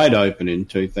wide open in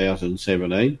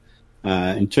 2017.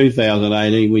 In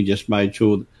 2018, we just made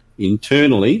sure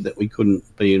internally that we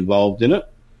couldn't be involved in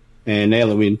it. And now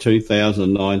that we're in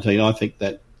 2019, I think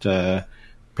that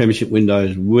premiership window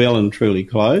is well and truly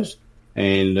closed.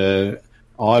 And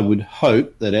I would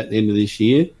hope that at the end of this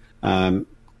year,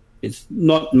 it's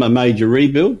not a major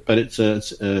rebuild, but it's a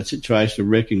situation of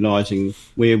recognising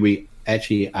where we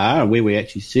actually are and where we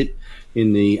actually sit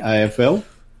in the AFL,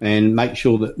 and make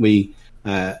sure that we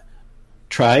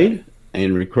trade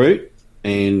and recruit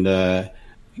and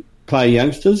play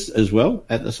youngsters as well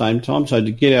at the same time. So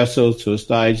to get ourselves to a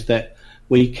stage that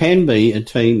we can be a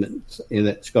team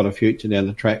that's got a future down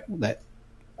the track that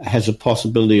has a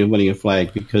possibility of winning a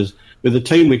flag, because with the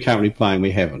team we're currently playing,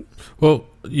 we haven't. Well,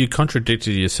 you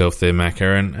contradicted yourself there,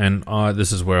 Macca, and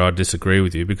this is where I disagree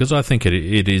with you, because I think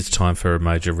it is time for a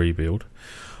major rebuild.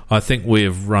 I think we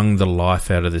have wrung the life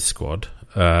out of this squad.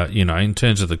 In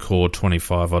terms of the core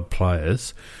 25-odd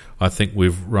players, I think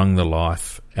we've wrung the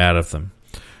life out of them.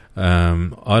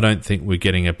 I don't think we're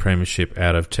getting a premiership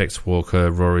out of Tex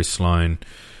Walker, Rory Sloane,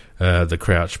 the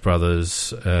Crouch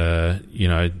brothers,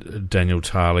 Daniel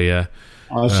Talia.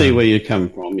 I see where you're coming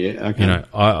from, yeah. Okay.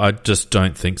 I just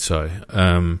don't think so.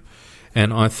 And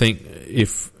I think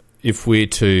if we're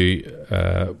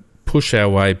to push our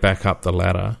way back up the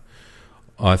ladder,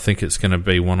 I think it's going to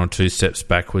be one or two steps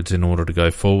backwards in order to go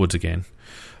forwards again.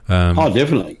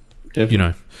 Definitely.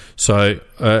 So,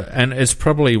 and it's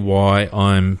probably why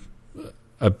I'm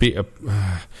a bit...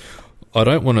 I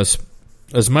don't want to...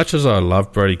 As much as I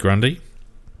love Brody Grundy,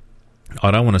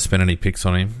 I don't want to spend any picks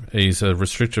on him. He's a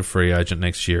restricted free agent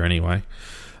next year anyway.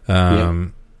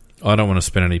 I don't want to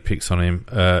spend any picks on him.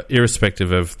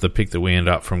 Irrespective of the pick that we end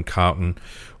up from Carlton,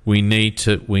 we need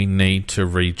to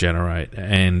regenerate.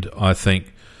 And I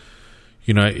think,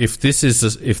 if this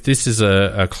is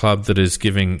a club that is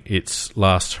giving its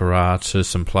last hurrah to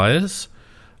some players,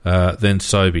 then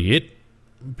so be it.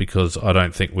 Because I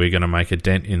don't think we're going to make a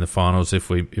dent in the finals if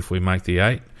we make the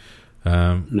 8.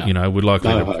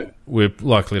 We're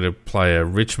likely to play a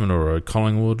Richmond or a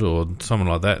Collingwood or someone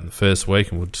like that in the first week,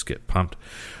 and we'll just get pumped.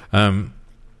 And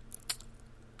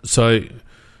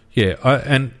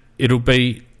it'll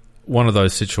be one of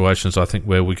those situations, I think,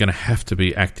 where we're going to have to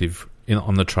be active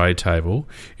on the trade table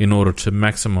in order to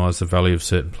maximise the value of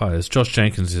certain players. Josh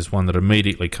Jenkins is one that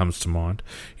immediately comes to mind.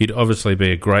 He'd obviously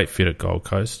be a great fit at Gold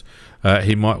Coast.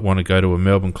 He might want to go to a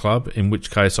Melbourne club, in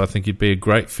which case I think he'd be a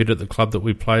great fit at the club that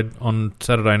we played on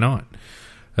Saturday night,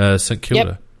 St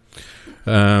Kilda.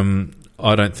 Yep.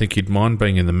 I don't think he'd mind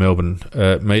being in the Melbourne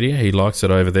media. He likes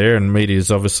it over there, and media is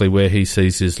obviously where he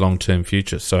sees his long-term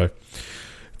future. So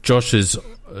Josh is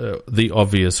the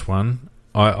obvious one.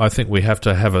 I think we have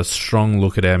to have a strong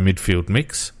look at our midfield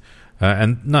mix,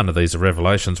 and none of these are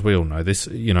revelations. We all know this.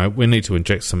 We need to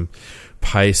inject some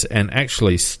pace and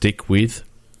actually stick with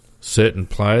certain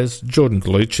players. Jordan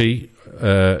Gallucci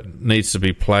needs to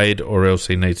be played, or else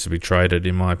he needs to be traded,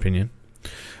 in my opinion,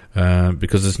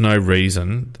 because there's no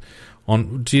reason.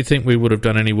 Do you think we would have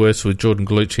done any worse with Jordan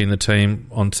Gallucci in the team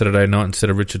on Saturday night instead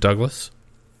of Richard Douglas?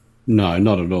 No,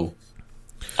 not at all.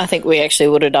 I think we actually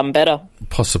would have done better.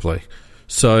 Possibly.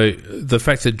 So the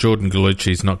fact that Jordan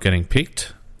Gallucci is not getting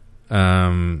picked is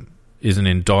an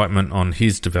indictment on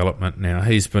his development now.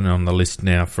 He's been on the list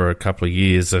now for a couple of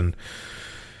years, and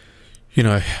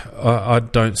I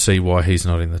don't see why he's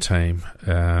not in the team.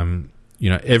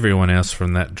 Everyone else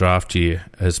from that draft year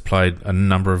has played a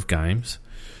number of games,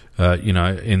 in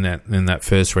that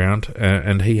first round,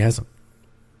 and he hasn't.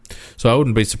 So I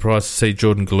wouldn't be surprised to see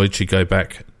Jordan Gallucci go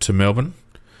back to Melbourne,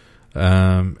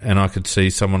 and I could see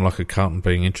someone like a Carlton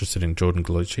being interested in Jordan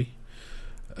Gallucci.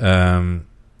 And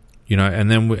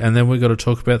then we've got to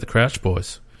talk about the Crouch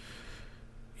boys.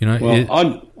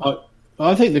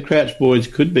 I think the Crouch boys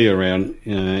could be around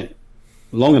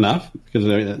long enough because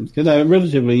they're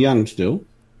relatively young still,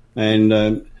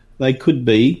 and they could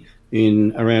be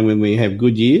in around when we have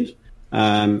good years.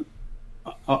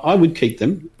 I would keep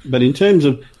them, but in terms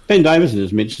of Ben Davison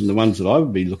has mentioned the ones that I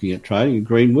would be looking at trading.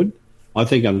 Greenwood, I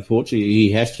think unfortunately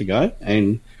he has to go,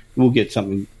 and we'll get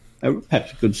something,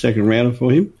 perhaps a good second rounder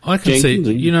for him. I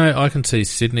can see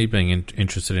Sydney being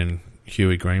interested in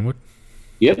Huey Greenwood.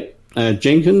 Yep,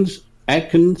 Jenkins,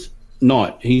 Atkins,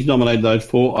 Knight. He's nominated those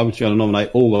 4. I was going to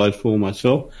nominate all those 4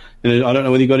 myself, and I don't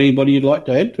know whether you've got anybody you'd like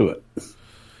to add to it.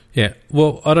 Yeah,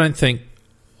 well, I don't think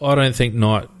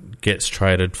Knight gets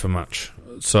traded for much.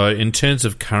 So in terms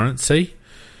of currency,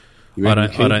 I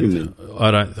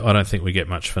don't think we get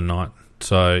much for Knight.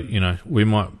 So we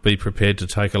might be prepared to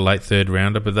take a late third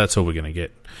rounder, but that's all we're going to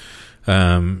get.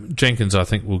 Jenkins, I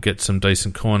think, will get some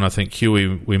decent coin. I think Huey,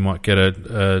 we might get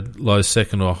a low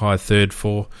second or high third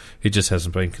for. He just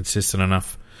hasn't been consistent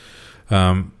enough.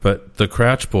 But the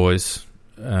Crouch boys,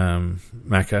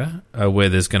 Macca, where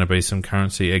there's going to be some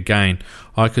currency. Again,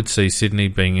 I could see Sydney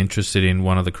being interested in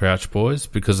one of the Crouch boys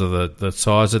because of the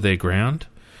size of their ground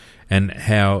and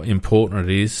how important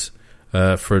it is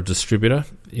for a distributor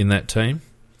in that team.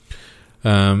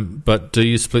 But do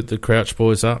you split the Crouch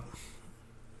boys up?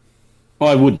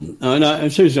 I wouldn't. No,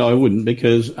 seriously, I wouldn't,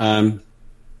 because while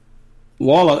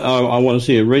I want to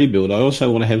see a rebuild, I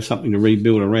also want to have something to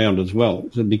rebuild around as well,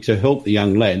 to help the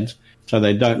young lads so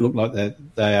they don't look like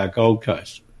they are Gold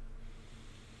Coast.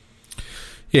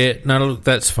 Yeah, no, look,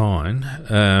 that's fine.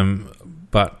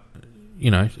 But,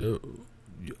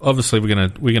 obviously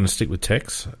we're gonna stick with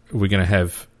Tex. We're gonna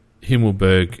have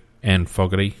Himmelberg and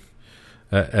Fogarty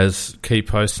as key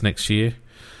posts next year.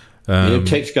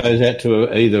 Tex goes out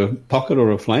to either a pocket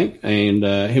or a flank, and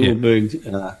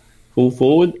Himmelberg full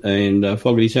forward, and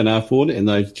Fogarty centre forward, and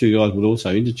those two guys would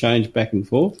also interchange back and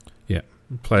forth. Yeah,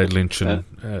 play Lynch and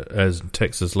as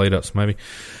Tex's lead-ups maybe.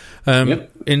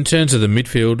 In terms of the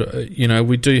midfield,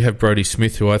 we do have Brodie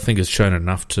Smith, who I think has shown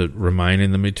enough to remain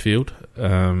in the midfield.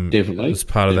 Definitely. As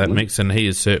part of that mix, and he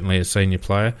is certainly a senior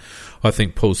player. I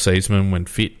think Paul Seaman, when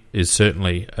fit, is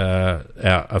certainly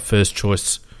a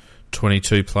first-choice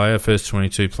 22 player,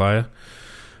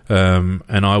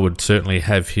 and I would certainly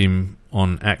have him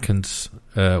on Atkins'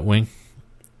 wing,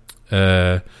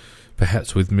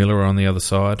 perhaps with Miller on the other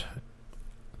side.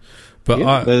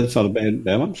 But that's not a bad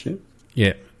balance,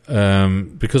 yeah.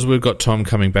 Because we've got Tom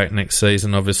coming back next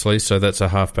season, obviously, so that's a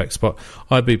halfback spot.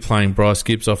 I'd be playing Bryce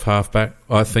Gibbs off halfback.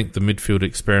 I think the midfield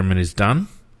experiment is done,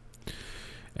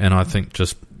 and I think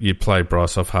just you play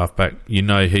Bryce off halfback. You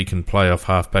know he can play off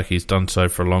halfback. He's done so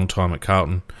for a long time at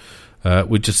Carlton.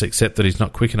 We just accept that he's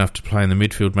not quick enough to play in the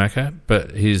midfield, Macca,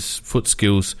 but his foot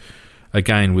skills,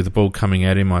 again, with the ball coming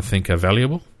at him, I think are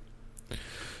valuable.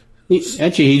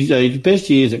 Actually, his best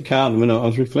years at Carlton, when I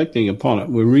was reflecting upon it,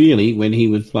 were really when he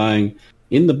was playing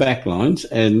in the back lines,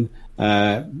 and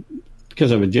because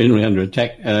they were generally under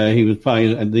attack, he was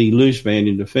playing the loose man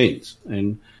in defence,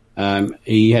 and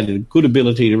he had a good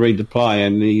ability to read the play,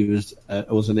 and he was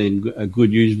also then a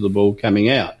good use of the ball coming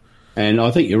out. And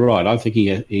I think you're right. I think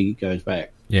he goes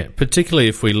back. Yeah, particularly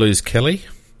if we lose Kelly,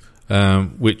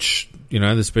 which,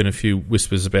 there's been a few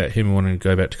whispers about him wanting to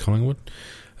go back to Collingwood.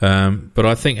 But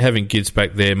I think having Gibbs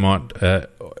back there might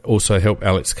also help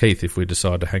Alex Keith if we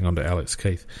decide to hang on to Alex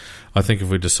Keith. I think if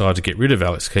we decide to get rid of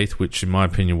Alex Keith, which in my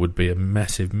opinion would be a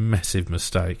massive, massive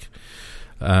mistake.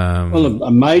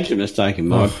 A major mistake in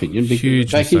my opinion.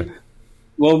 Huge mistake.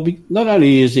 Not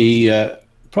only is he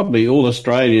probably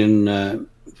All-Australian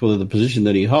for the position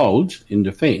that he holds in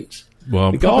defence.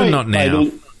 Well, probably not now.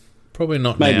 Probably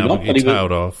not now, but he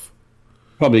tailed off.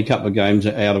 Probably a couple of games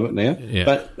out of it now.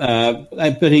 Yeah.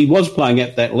 But he was playing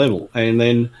at that level, and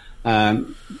then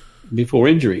before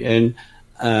injury. And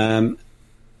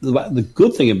the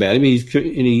good thing about him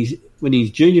is when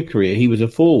his junior career, he was a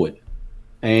forward.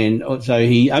 And so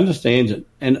he understands it.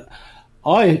 And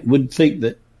I would think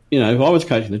that, if I was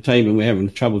coaching the team and we're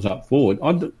having troubles up forward,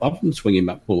 I'd often swing him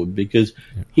up forward because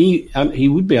he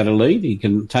would be able to lead. He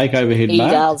can take overhead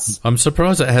marks. He does. I'm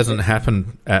surprised it hasn't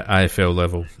happened at AFL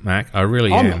level, Mac. I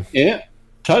really am. Yeah,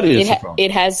 totally.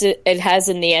 It has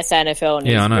in the SANFL, and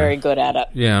he's very good at it.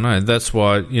 Yeah, I know. That's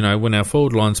why, when our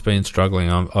forward line's been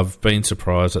struggling, I've been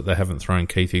surprised that they haven't thrown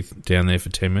Keithy down there for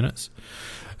 10 minutes.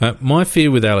 My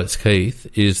fear with Alex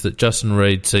Keith is that Justin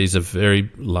Reid sees a very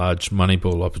large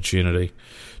Moneyball opportunity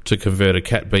to convert a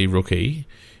Cat B rookie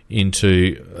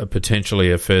into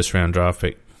potentially a first-round draft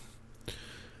pick.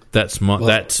 That's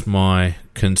my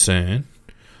concern,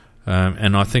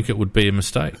 and I think it would be a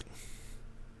mistake.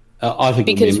 I think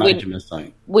it would be a major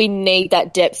mistake. We need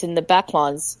that depth in the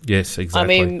backlines. Yes,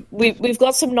 exactly. I mean, we've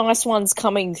got some nice ones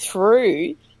coming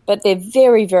through, but they're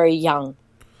very, very young.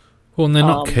 Well, and they're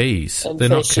not keys. They're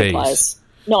not keys. Players.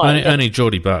 No, only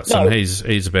Geordie Butts, and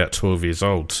he's about 12 years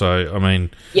old. So, I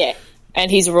mean... Yeah, and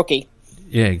he's a rookie.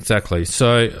 Yeah, exactly.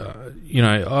 So,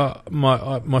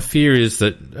 my fear is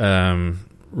that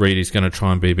Reid is going to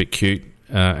try and be a bit cute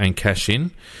and cash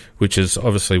in, which is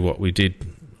obviously what we did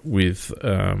with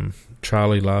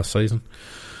Charlie last season.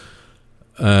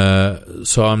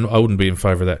 So I wouldn't be in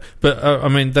favour of that. But, I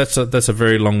mean, that's a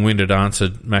very long-winded answer,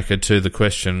 Macca, to the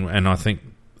question, and I think...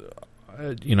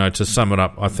 to sum it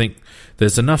up, I think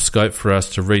there's enough scope for us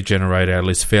to regenerate our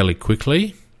list fairly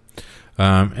quickly.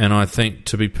 And I think,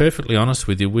 to be perfectly honest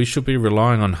with you, we should be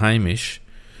relying on Hamish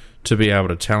to be able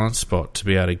to talent spot, to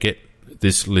be able to get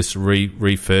this list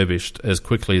refurbished as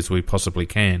quickly as we possibly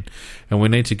can. And we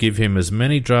need to give him as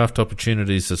many draft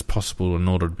opportunities as possible in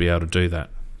order to be able to do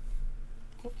that.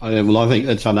 Well, I think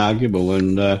that's unarguable,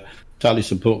 and totally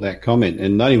support that comment.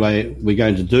 And the only way we're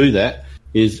going to do that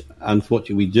is,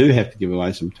 unfortunately, we do have to give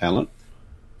away some talent.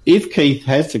 If Keith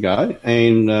has to go,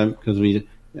 and because we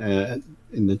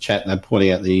in the chat they're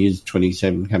pointing out that he is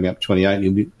 27, coming up 28,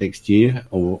 he'll be next year,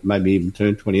 or maybe even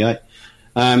turn 28.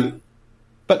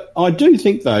 But I do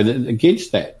think, though, that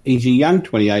against that, he's a young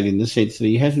 28 in the sense that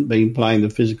he hasn't been playing the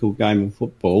physical game of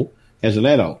football as an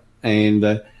adult,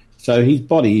 and so his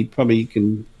body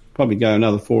can go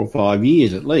another 4 or 5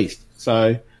 years at least.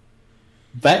 So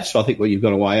that's, I think, what you've got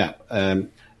to weigh up. And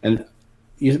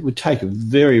it would take a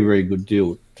very, very good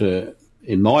deal to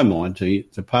in my mind, to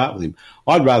part with him.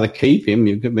 I'd rather keep him.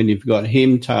 When you've got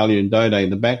him, Talia and Dode in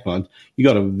the back line, you've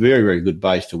got a very, very good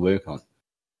base to work on.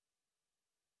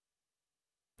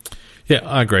 Yeah,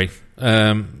 I agree.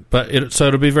 So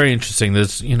it'll be very interesting.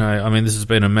 This has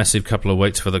been a massive couple of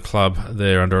weeks for the club.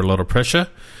 They're under a lot of pressure.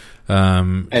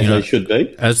 They should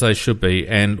be. As they should be.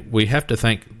 And we have to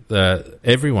thank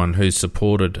everyone who's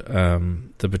supported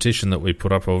the petition that we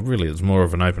put up. Or really, it's more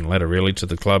of an open letter, really, to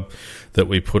the club that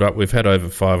we put up. We've had over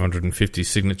 550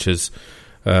 signatures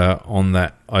on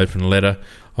that open letter.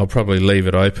 I'll probably leave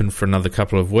it open for another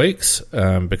couple of weeks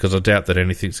because I doubt that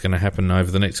anything's going to happen over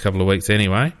the next couple of weeks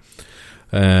anyway.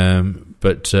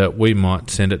 But we might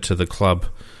send it to the club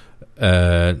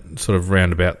sort of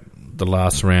round about the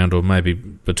last round, or maybe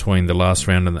between the last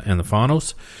round and the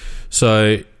finals.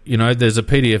 So, there's a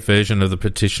PDF version of the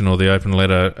petition or the open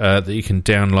letter that you can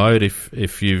download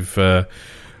if you've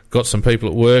got some people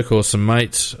at work or some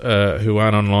mates who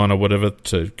aren't online or whatever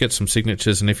to get some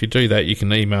signatures. And if you do that, you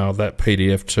can email that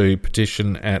PDF to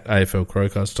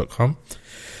petition@aflcrowcast.com.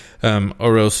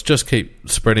 Or else just keep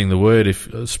spreading the word.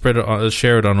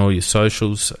 Share it on all your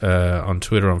socials, on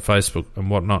Twitter, on Facebook and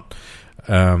whatnot.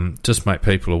 Just make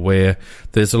people aware.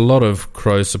 There's a lot of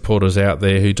Crow supporters out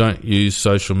there who don't use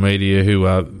social media, we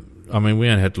only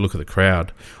had to look at the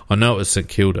crowd. I know it was St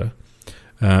Kilda,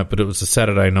 but it was a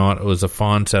Saturday night. It was a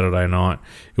fine Saturday night.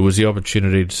 It was the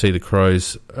opportunity to see the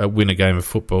Crows win a game of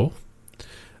football,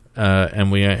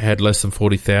 and we had less than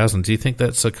 40,000. Do you think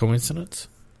that's a coincidence?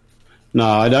 No,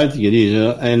 I don't think it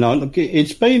is. And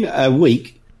it's been a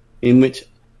week in which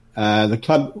the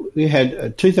club, we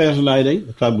had 2018,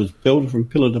 the club was built from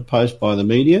pillar to post by the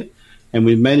media, and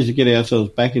we've managed to get ourselves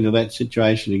back into that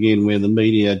situation again where the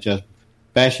media are just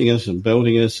bashing us and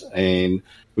belting us, and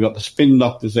we've got the spin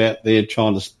doctors out there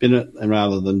trying to spin it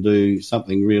rather than do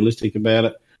something realistic about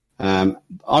it. I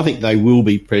think they will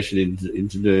be pressured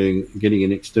into getting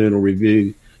an external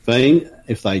review thing.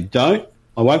 If they don't,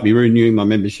 I won't be renewing my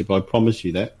membership, I promise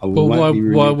you that.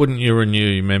 Why wouldn't you renew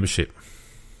your membership?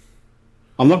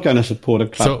 I'm not going to support a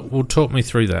club. So, talk me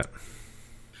through that.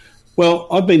 Well,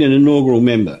 I've been an inaugural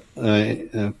member.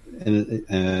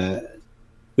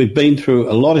 We've been through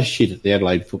a lot of shit at the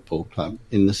Adelaide Football Club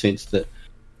in the sense that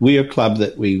we're a club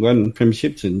that we won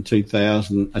premierships in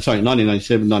 1997,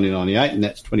 1998, and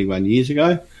that's 21 years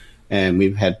ago. And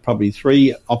we've had probably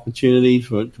 3 opportunities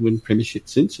to win premiership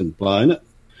since and blown it.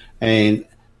 And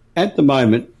at the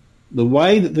moment, the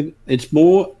way that it's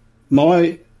more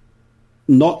my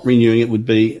not renewing it would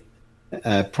be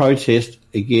a protest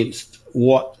against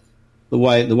the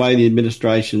way the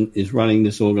administration is running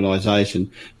this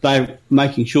organisation. They're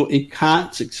making sure it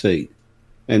can't succeed,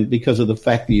 and because of the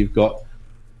fact that you've got,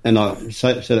 and I've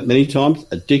said it many times,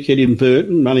 a dickhead in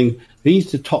Burton running.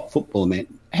 He's the top footballer man.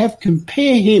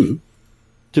 Compare him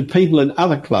to people in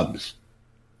other clubs.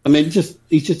 I mean,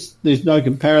 there's no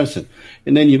comparison.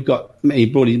 And then he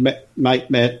brought his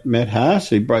mate Matt Haas,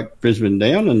 who broke Brisbane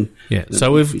down, and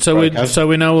So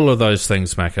we know all of those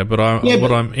things, Macca. But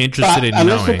what I'm interested in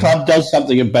unless knowing, the club does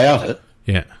something about it,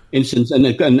 instance, and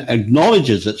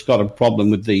acknowledges it's got a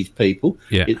problem with these people,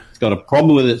 it's got a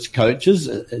problem with its coaches,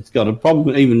 it's got a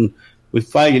problem even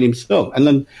with Fagan himself, and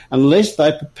then unless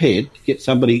they're prepared to get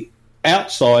somebody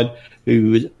outside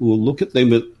who will look at them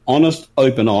with honest,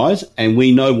 open eyes, and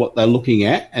we know what they're looking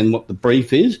at and what the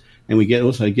brief is, and we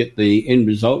also get the end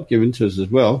result given to us as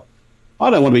well. I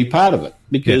don't want to be part of it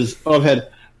because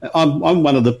I'm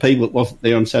one of the people that wasn't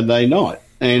there on Saturday night,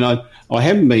 and I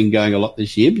haven't been going a lot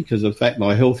this year because of the fact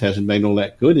my health hasn't been all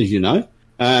that good, as you know.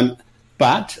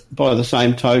 But by the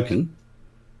same token,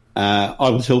 I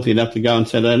was healthy enough to go on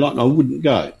Saturday night, and I wouldn't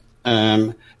go.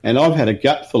 And I've had a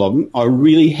gutful of them. I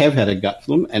really have had a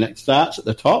gutful of them, and it starts at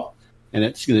the top, and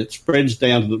it spreads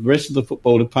down to the rest of the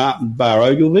football department, bar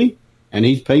Ogilvy and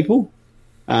his people,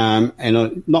 and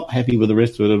I'm not happy with the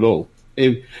rest of it at all.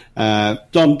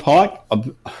 Don Pike,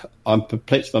 I'm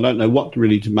perplexed. I don't know what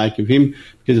really to make of him,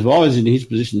 because if I was in his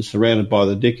position surrounded by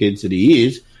the dickheads that he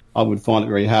is, I would find it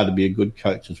very hard to be a good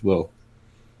coach as well.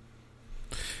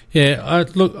 Yeah,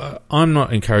 I'm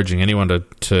not encouraging anyone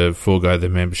to forego their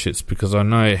memberships because I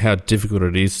know how difficult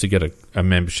it is to get a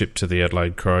membership to the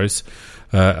Adelaide Crows.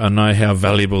 I know how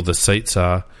valuable the seats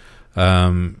are.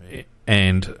 And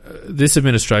this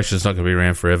administration is not going to be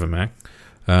around forever, Mac.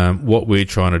 What we're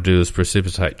trying to do is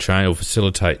precipitate change or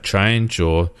facilitate change,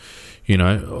 or give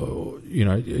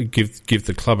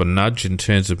the club a nudge in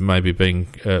terms of maybe being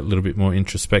a little bit more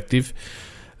introspective.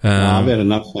 I've had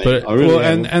enough. But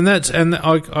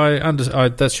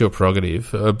that's your prerogative.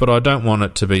 But I don't want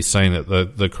it to be seen that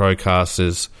the CrowCast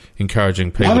is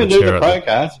encouraging people nothing to share it. Nothing to do with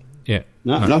CrowCast. Yeah,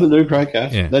 nothing to do with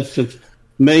CrowCast. Yeah. That's just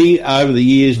me over the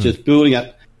years just building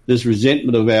up this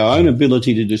resentment of our own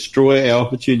ability to destroy our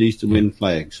opportunities to win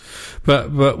flags.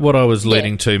 But what I was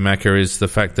leading to, Macca, is the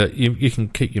fact that you can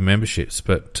keep your memberships,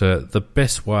 but the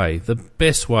best way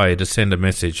to send a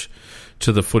message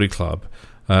to the footy club,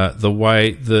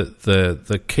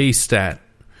 the key stat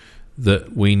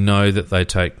that we know that they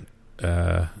take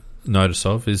notice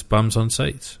of is bums on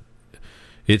seats.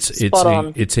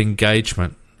 It's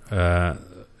engagement.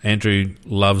 Andrew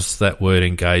loves that word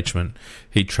engagement.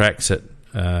 He tracks it.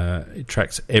 It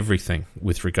tracks everything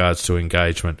with regards to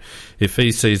engagement. If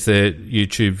he sees their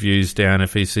YouTube views down,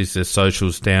 if he sees their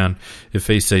socials down, if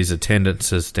he sees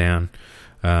attendances down,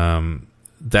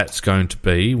 that's going to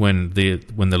be when the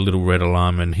little red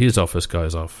alarm in his office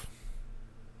goes off.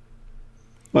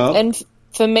 Well, and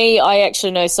for me, I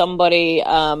actually know somebody,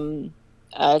 a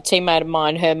teammate of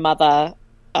mine, her mother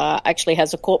actually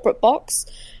has a corporate box,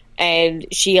 and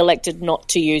she elected not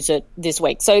to use it this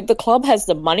week. So the club has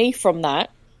the money from that,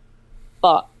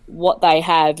 but what they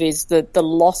have is the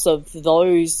loss of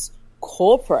those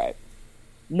corporate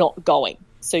not going.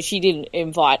 So she didn't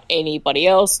invite anybody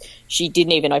else. She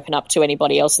didn't even open up to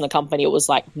anybody else in the company. It was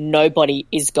like nobody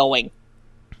is going.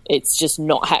 It's just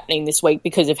not happening this week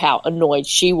because of how annoyed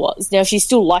she was. Now, she's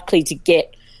still likely to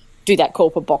do that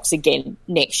corporate box again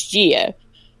next year,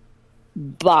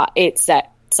 but it's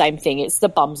that same thing. It's the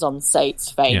bums on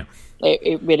seats thing. Yeah.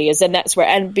 It really is, and that's where.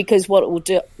 And because what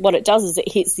it does is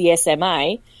it hits the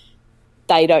SMA.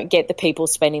 They don't get the people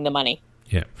spending the money.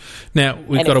 Yeah. Now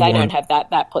we've got to. If they don't have that,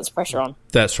 that puts pressure on.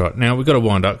 That's right. Now we've got to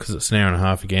wind up because it's an hour and a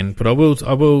half again. But I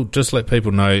will just let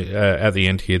people know at the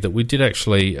end here that we did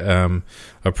actually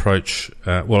approach.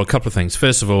 A couple of things.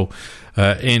 First of all,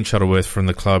 Ian Shuttleworth from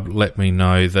the club let me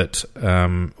know that,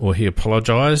 he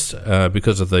apologised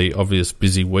because of the obvious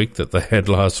busy week that they had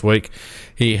last week.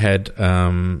 He had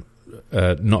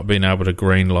not been able to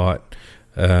green light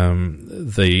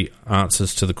the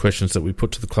answers to the questions that we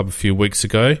put to the club a few weeks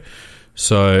ago.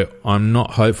 So I'm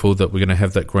not hopeful that we're going to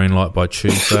have that green light by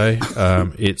Tuesday.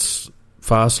 It's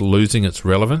fast losing its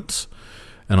relevance,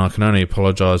 and I can only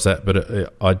apologise that.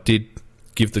 But I did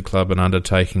give the club an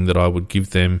undertaking that I would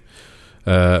give them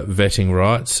vetting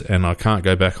rights, and I can't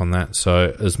go back on that.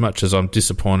 So as much as I'm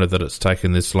disappointed that it's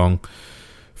taken this long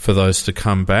for those to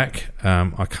come back,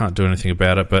 I can't do anything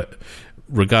about it. But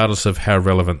regardless of how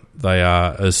relevant they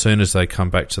are, as soon as they come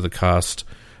back to the cast,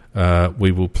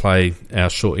 we will play our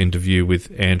short interview with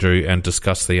Andrew and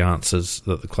discuss the answers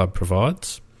that the club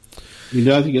provides. You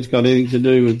don't think it's got anything to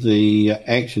do with the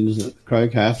actions that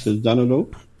CrowCast has done at all?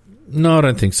 No, I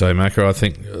don't think so, Macca. I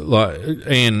think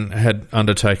Ian had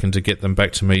undertaken to get them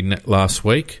back to me last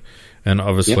week, and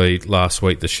obviously last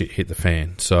week the shit hit the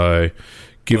fan. So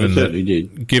given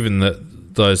that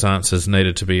those answers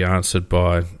needed to be answered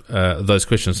by those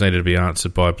questions needed to be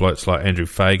answered by blokes like Andrew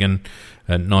Fagan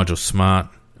and Nigel Smart,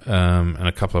 and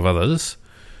a couple of others,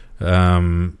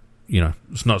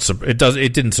 it's not.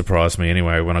 It didn't surprise me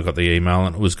anyway when I got the email,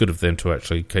 and it was good of them to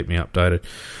actually keep me updated.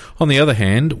 On the other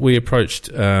hand, we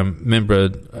approached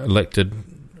member-elected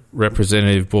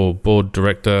representative board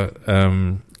director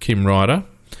Kim Ryder,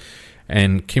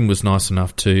 and Kim was nice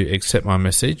enough to accept my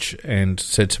message and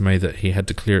said to me that he had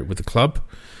to clear it with the club.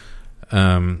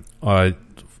 I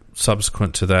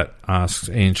subsequent to that, asked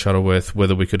Ian Shuttleworth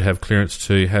whether we could have clearance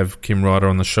to have Kim Ryder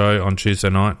on the show on Tuesday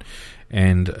night,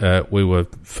 and we were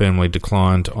firmly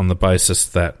declined on the basis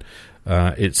that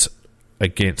it's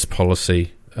against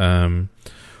policy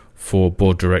for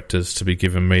board directors to be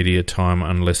given media time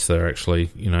unless they're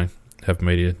actually, have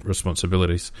media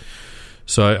responsibilities.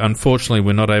 So unfortunately,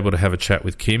 we're not able to have a chat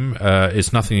with Kim.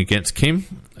 It's nothing against Kim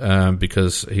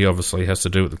because he obviously has to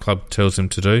do what the club tells him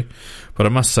to do. But I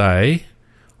must say,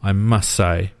 I'm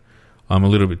a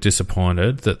little bit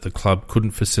disappointed that the club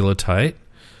couldn't facilitate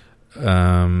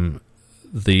the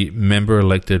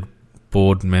member-elected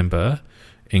board member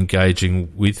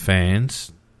engaging with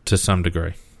fans to some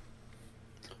degree.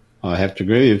 I have to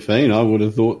agree with Fian. I would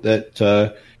have thought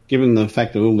that given the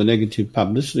fact of all the negative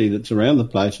publicity that's around the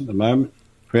place at the moment,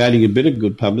 creating a bit of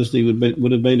good publicity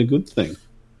would have been a good thing.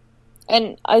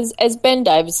 And as Ben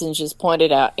Davison just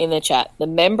pointed out in the chat, the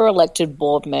member-elected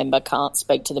board member can't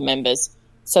speak to the members.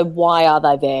 So why are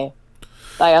they there?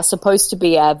 They are supposed to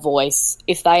be our voice.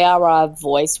 If they are our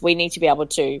voice, we need to be able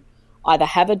to either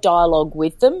have a dialogue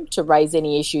with them to raise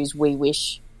any issues we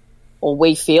wish or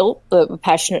we feel that we're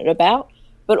passionate about,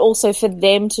 but also for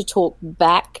them to talk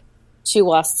back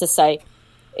to us to say,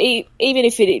 even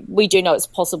if we do know it's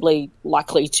possibly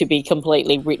likely to be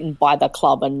completely written by the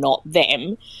club and not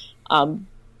them,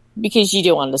 because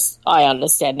I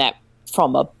understand that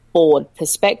from a board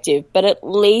perspective, but at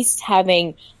least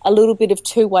having a little bit of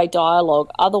two-way dialogue.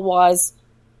 Otherwise,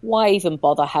 why even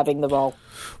bother having the role?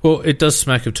 Well, it does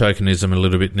smack of tokenism a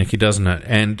little bit, Nikki, doesn't it?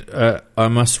 And I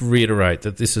must reiterate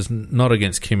that this is not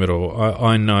against Kim at all.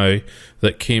 I know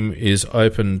that Kim is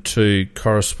open to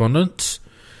correspondence,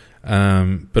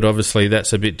 but obviously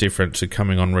that's a bit different to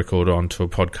coming on record onto a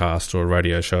podcast or a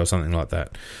radio show or something like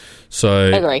that.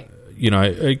 So, I agree. You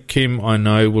know, Kim, I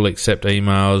know, will accept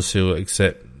emails, he'll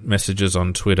accept messages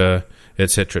on Twitter,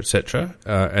 etc., etc.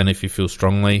 And if you feel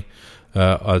strongly,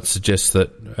 I'd suggest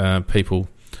that people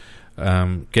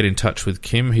get in touch with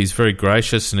Kim. He's very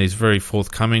gracious and he's very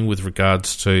forthcoming with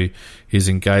regards to his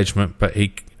engagement, but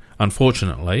he,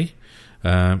 unfortunately,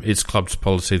 it's club's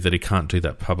policy that he can't do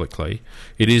that publicly.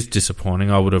 It is disappointing.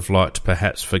 I would have liked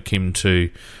perhaps for Kim to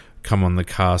come on the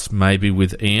cast maybe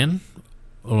with Ian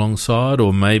alongside,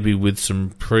 or maybe with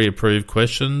some pre-approved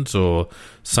questions or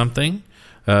something,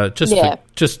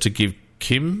 just to give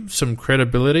Kim some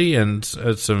credibility and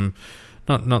some,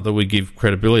 not that we give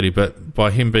credibility, but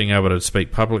by him being able to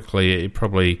speak publicly, it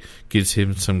probably gives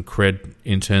him some cred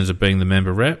in terms of being the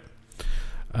member rep.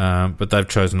 But they've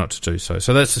chosen not to do so.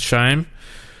 So that's a shame.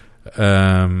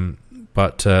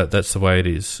 But that's the way it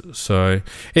is. So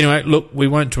anyway, look, we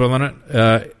won't dwell on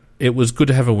it. It was good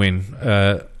to have a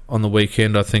win on the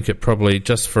weekend. I think it probably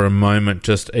just for a moment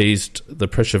just eased the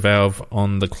pressure valve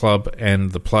on the club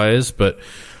and the players, but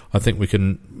I think we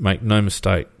can make no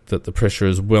mistake that the pressure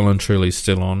is well and truly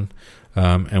still on,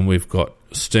 and we've got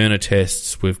sterner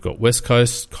tests. We've got West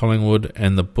Coast, Collingwood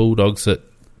and the Bulldogs at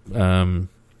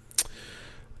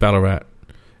Ballarat,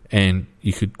 and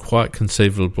you could quite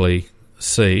conceivably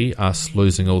see us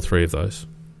losing all three of those.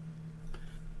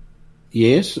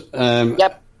 Yes.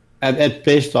 Yep. At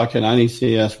best, I can only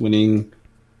see us winning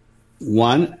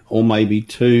one or maybe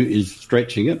two is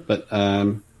stretching it, but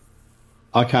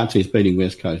I can't see us beating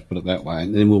West Coast, put it that way,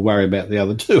 and then we'll worry about the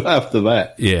other two after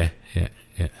that. Yeah.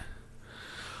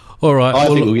 All right. I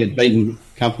think we'll get beaten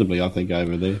comfortably, I think,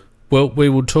 over there. Well, we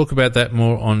will talk about that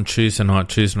more on Tuesday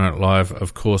Night Live.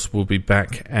 Of course, we'll be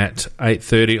back at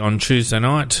 8:30 on Tuesday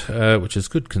night, which is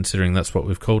good considering that's what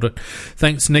we've called it.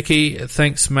 Thanks, Nikki.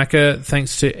 Thanks, Macca.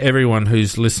 Thanks to everyone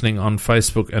who's listening on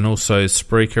Facebook and also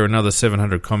Spreaker. Another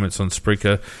 700 comments on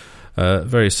Spreaker.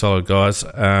 Very solid, guys.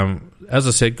 As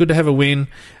I said, good to have a win,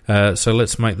 so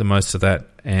let's make the most of that,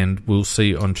 and we'll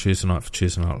see you on Tuesday night for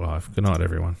Tuesday Night Live. Good night,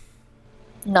 everyone.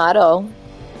 Night all.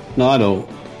 Night all.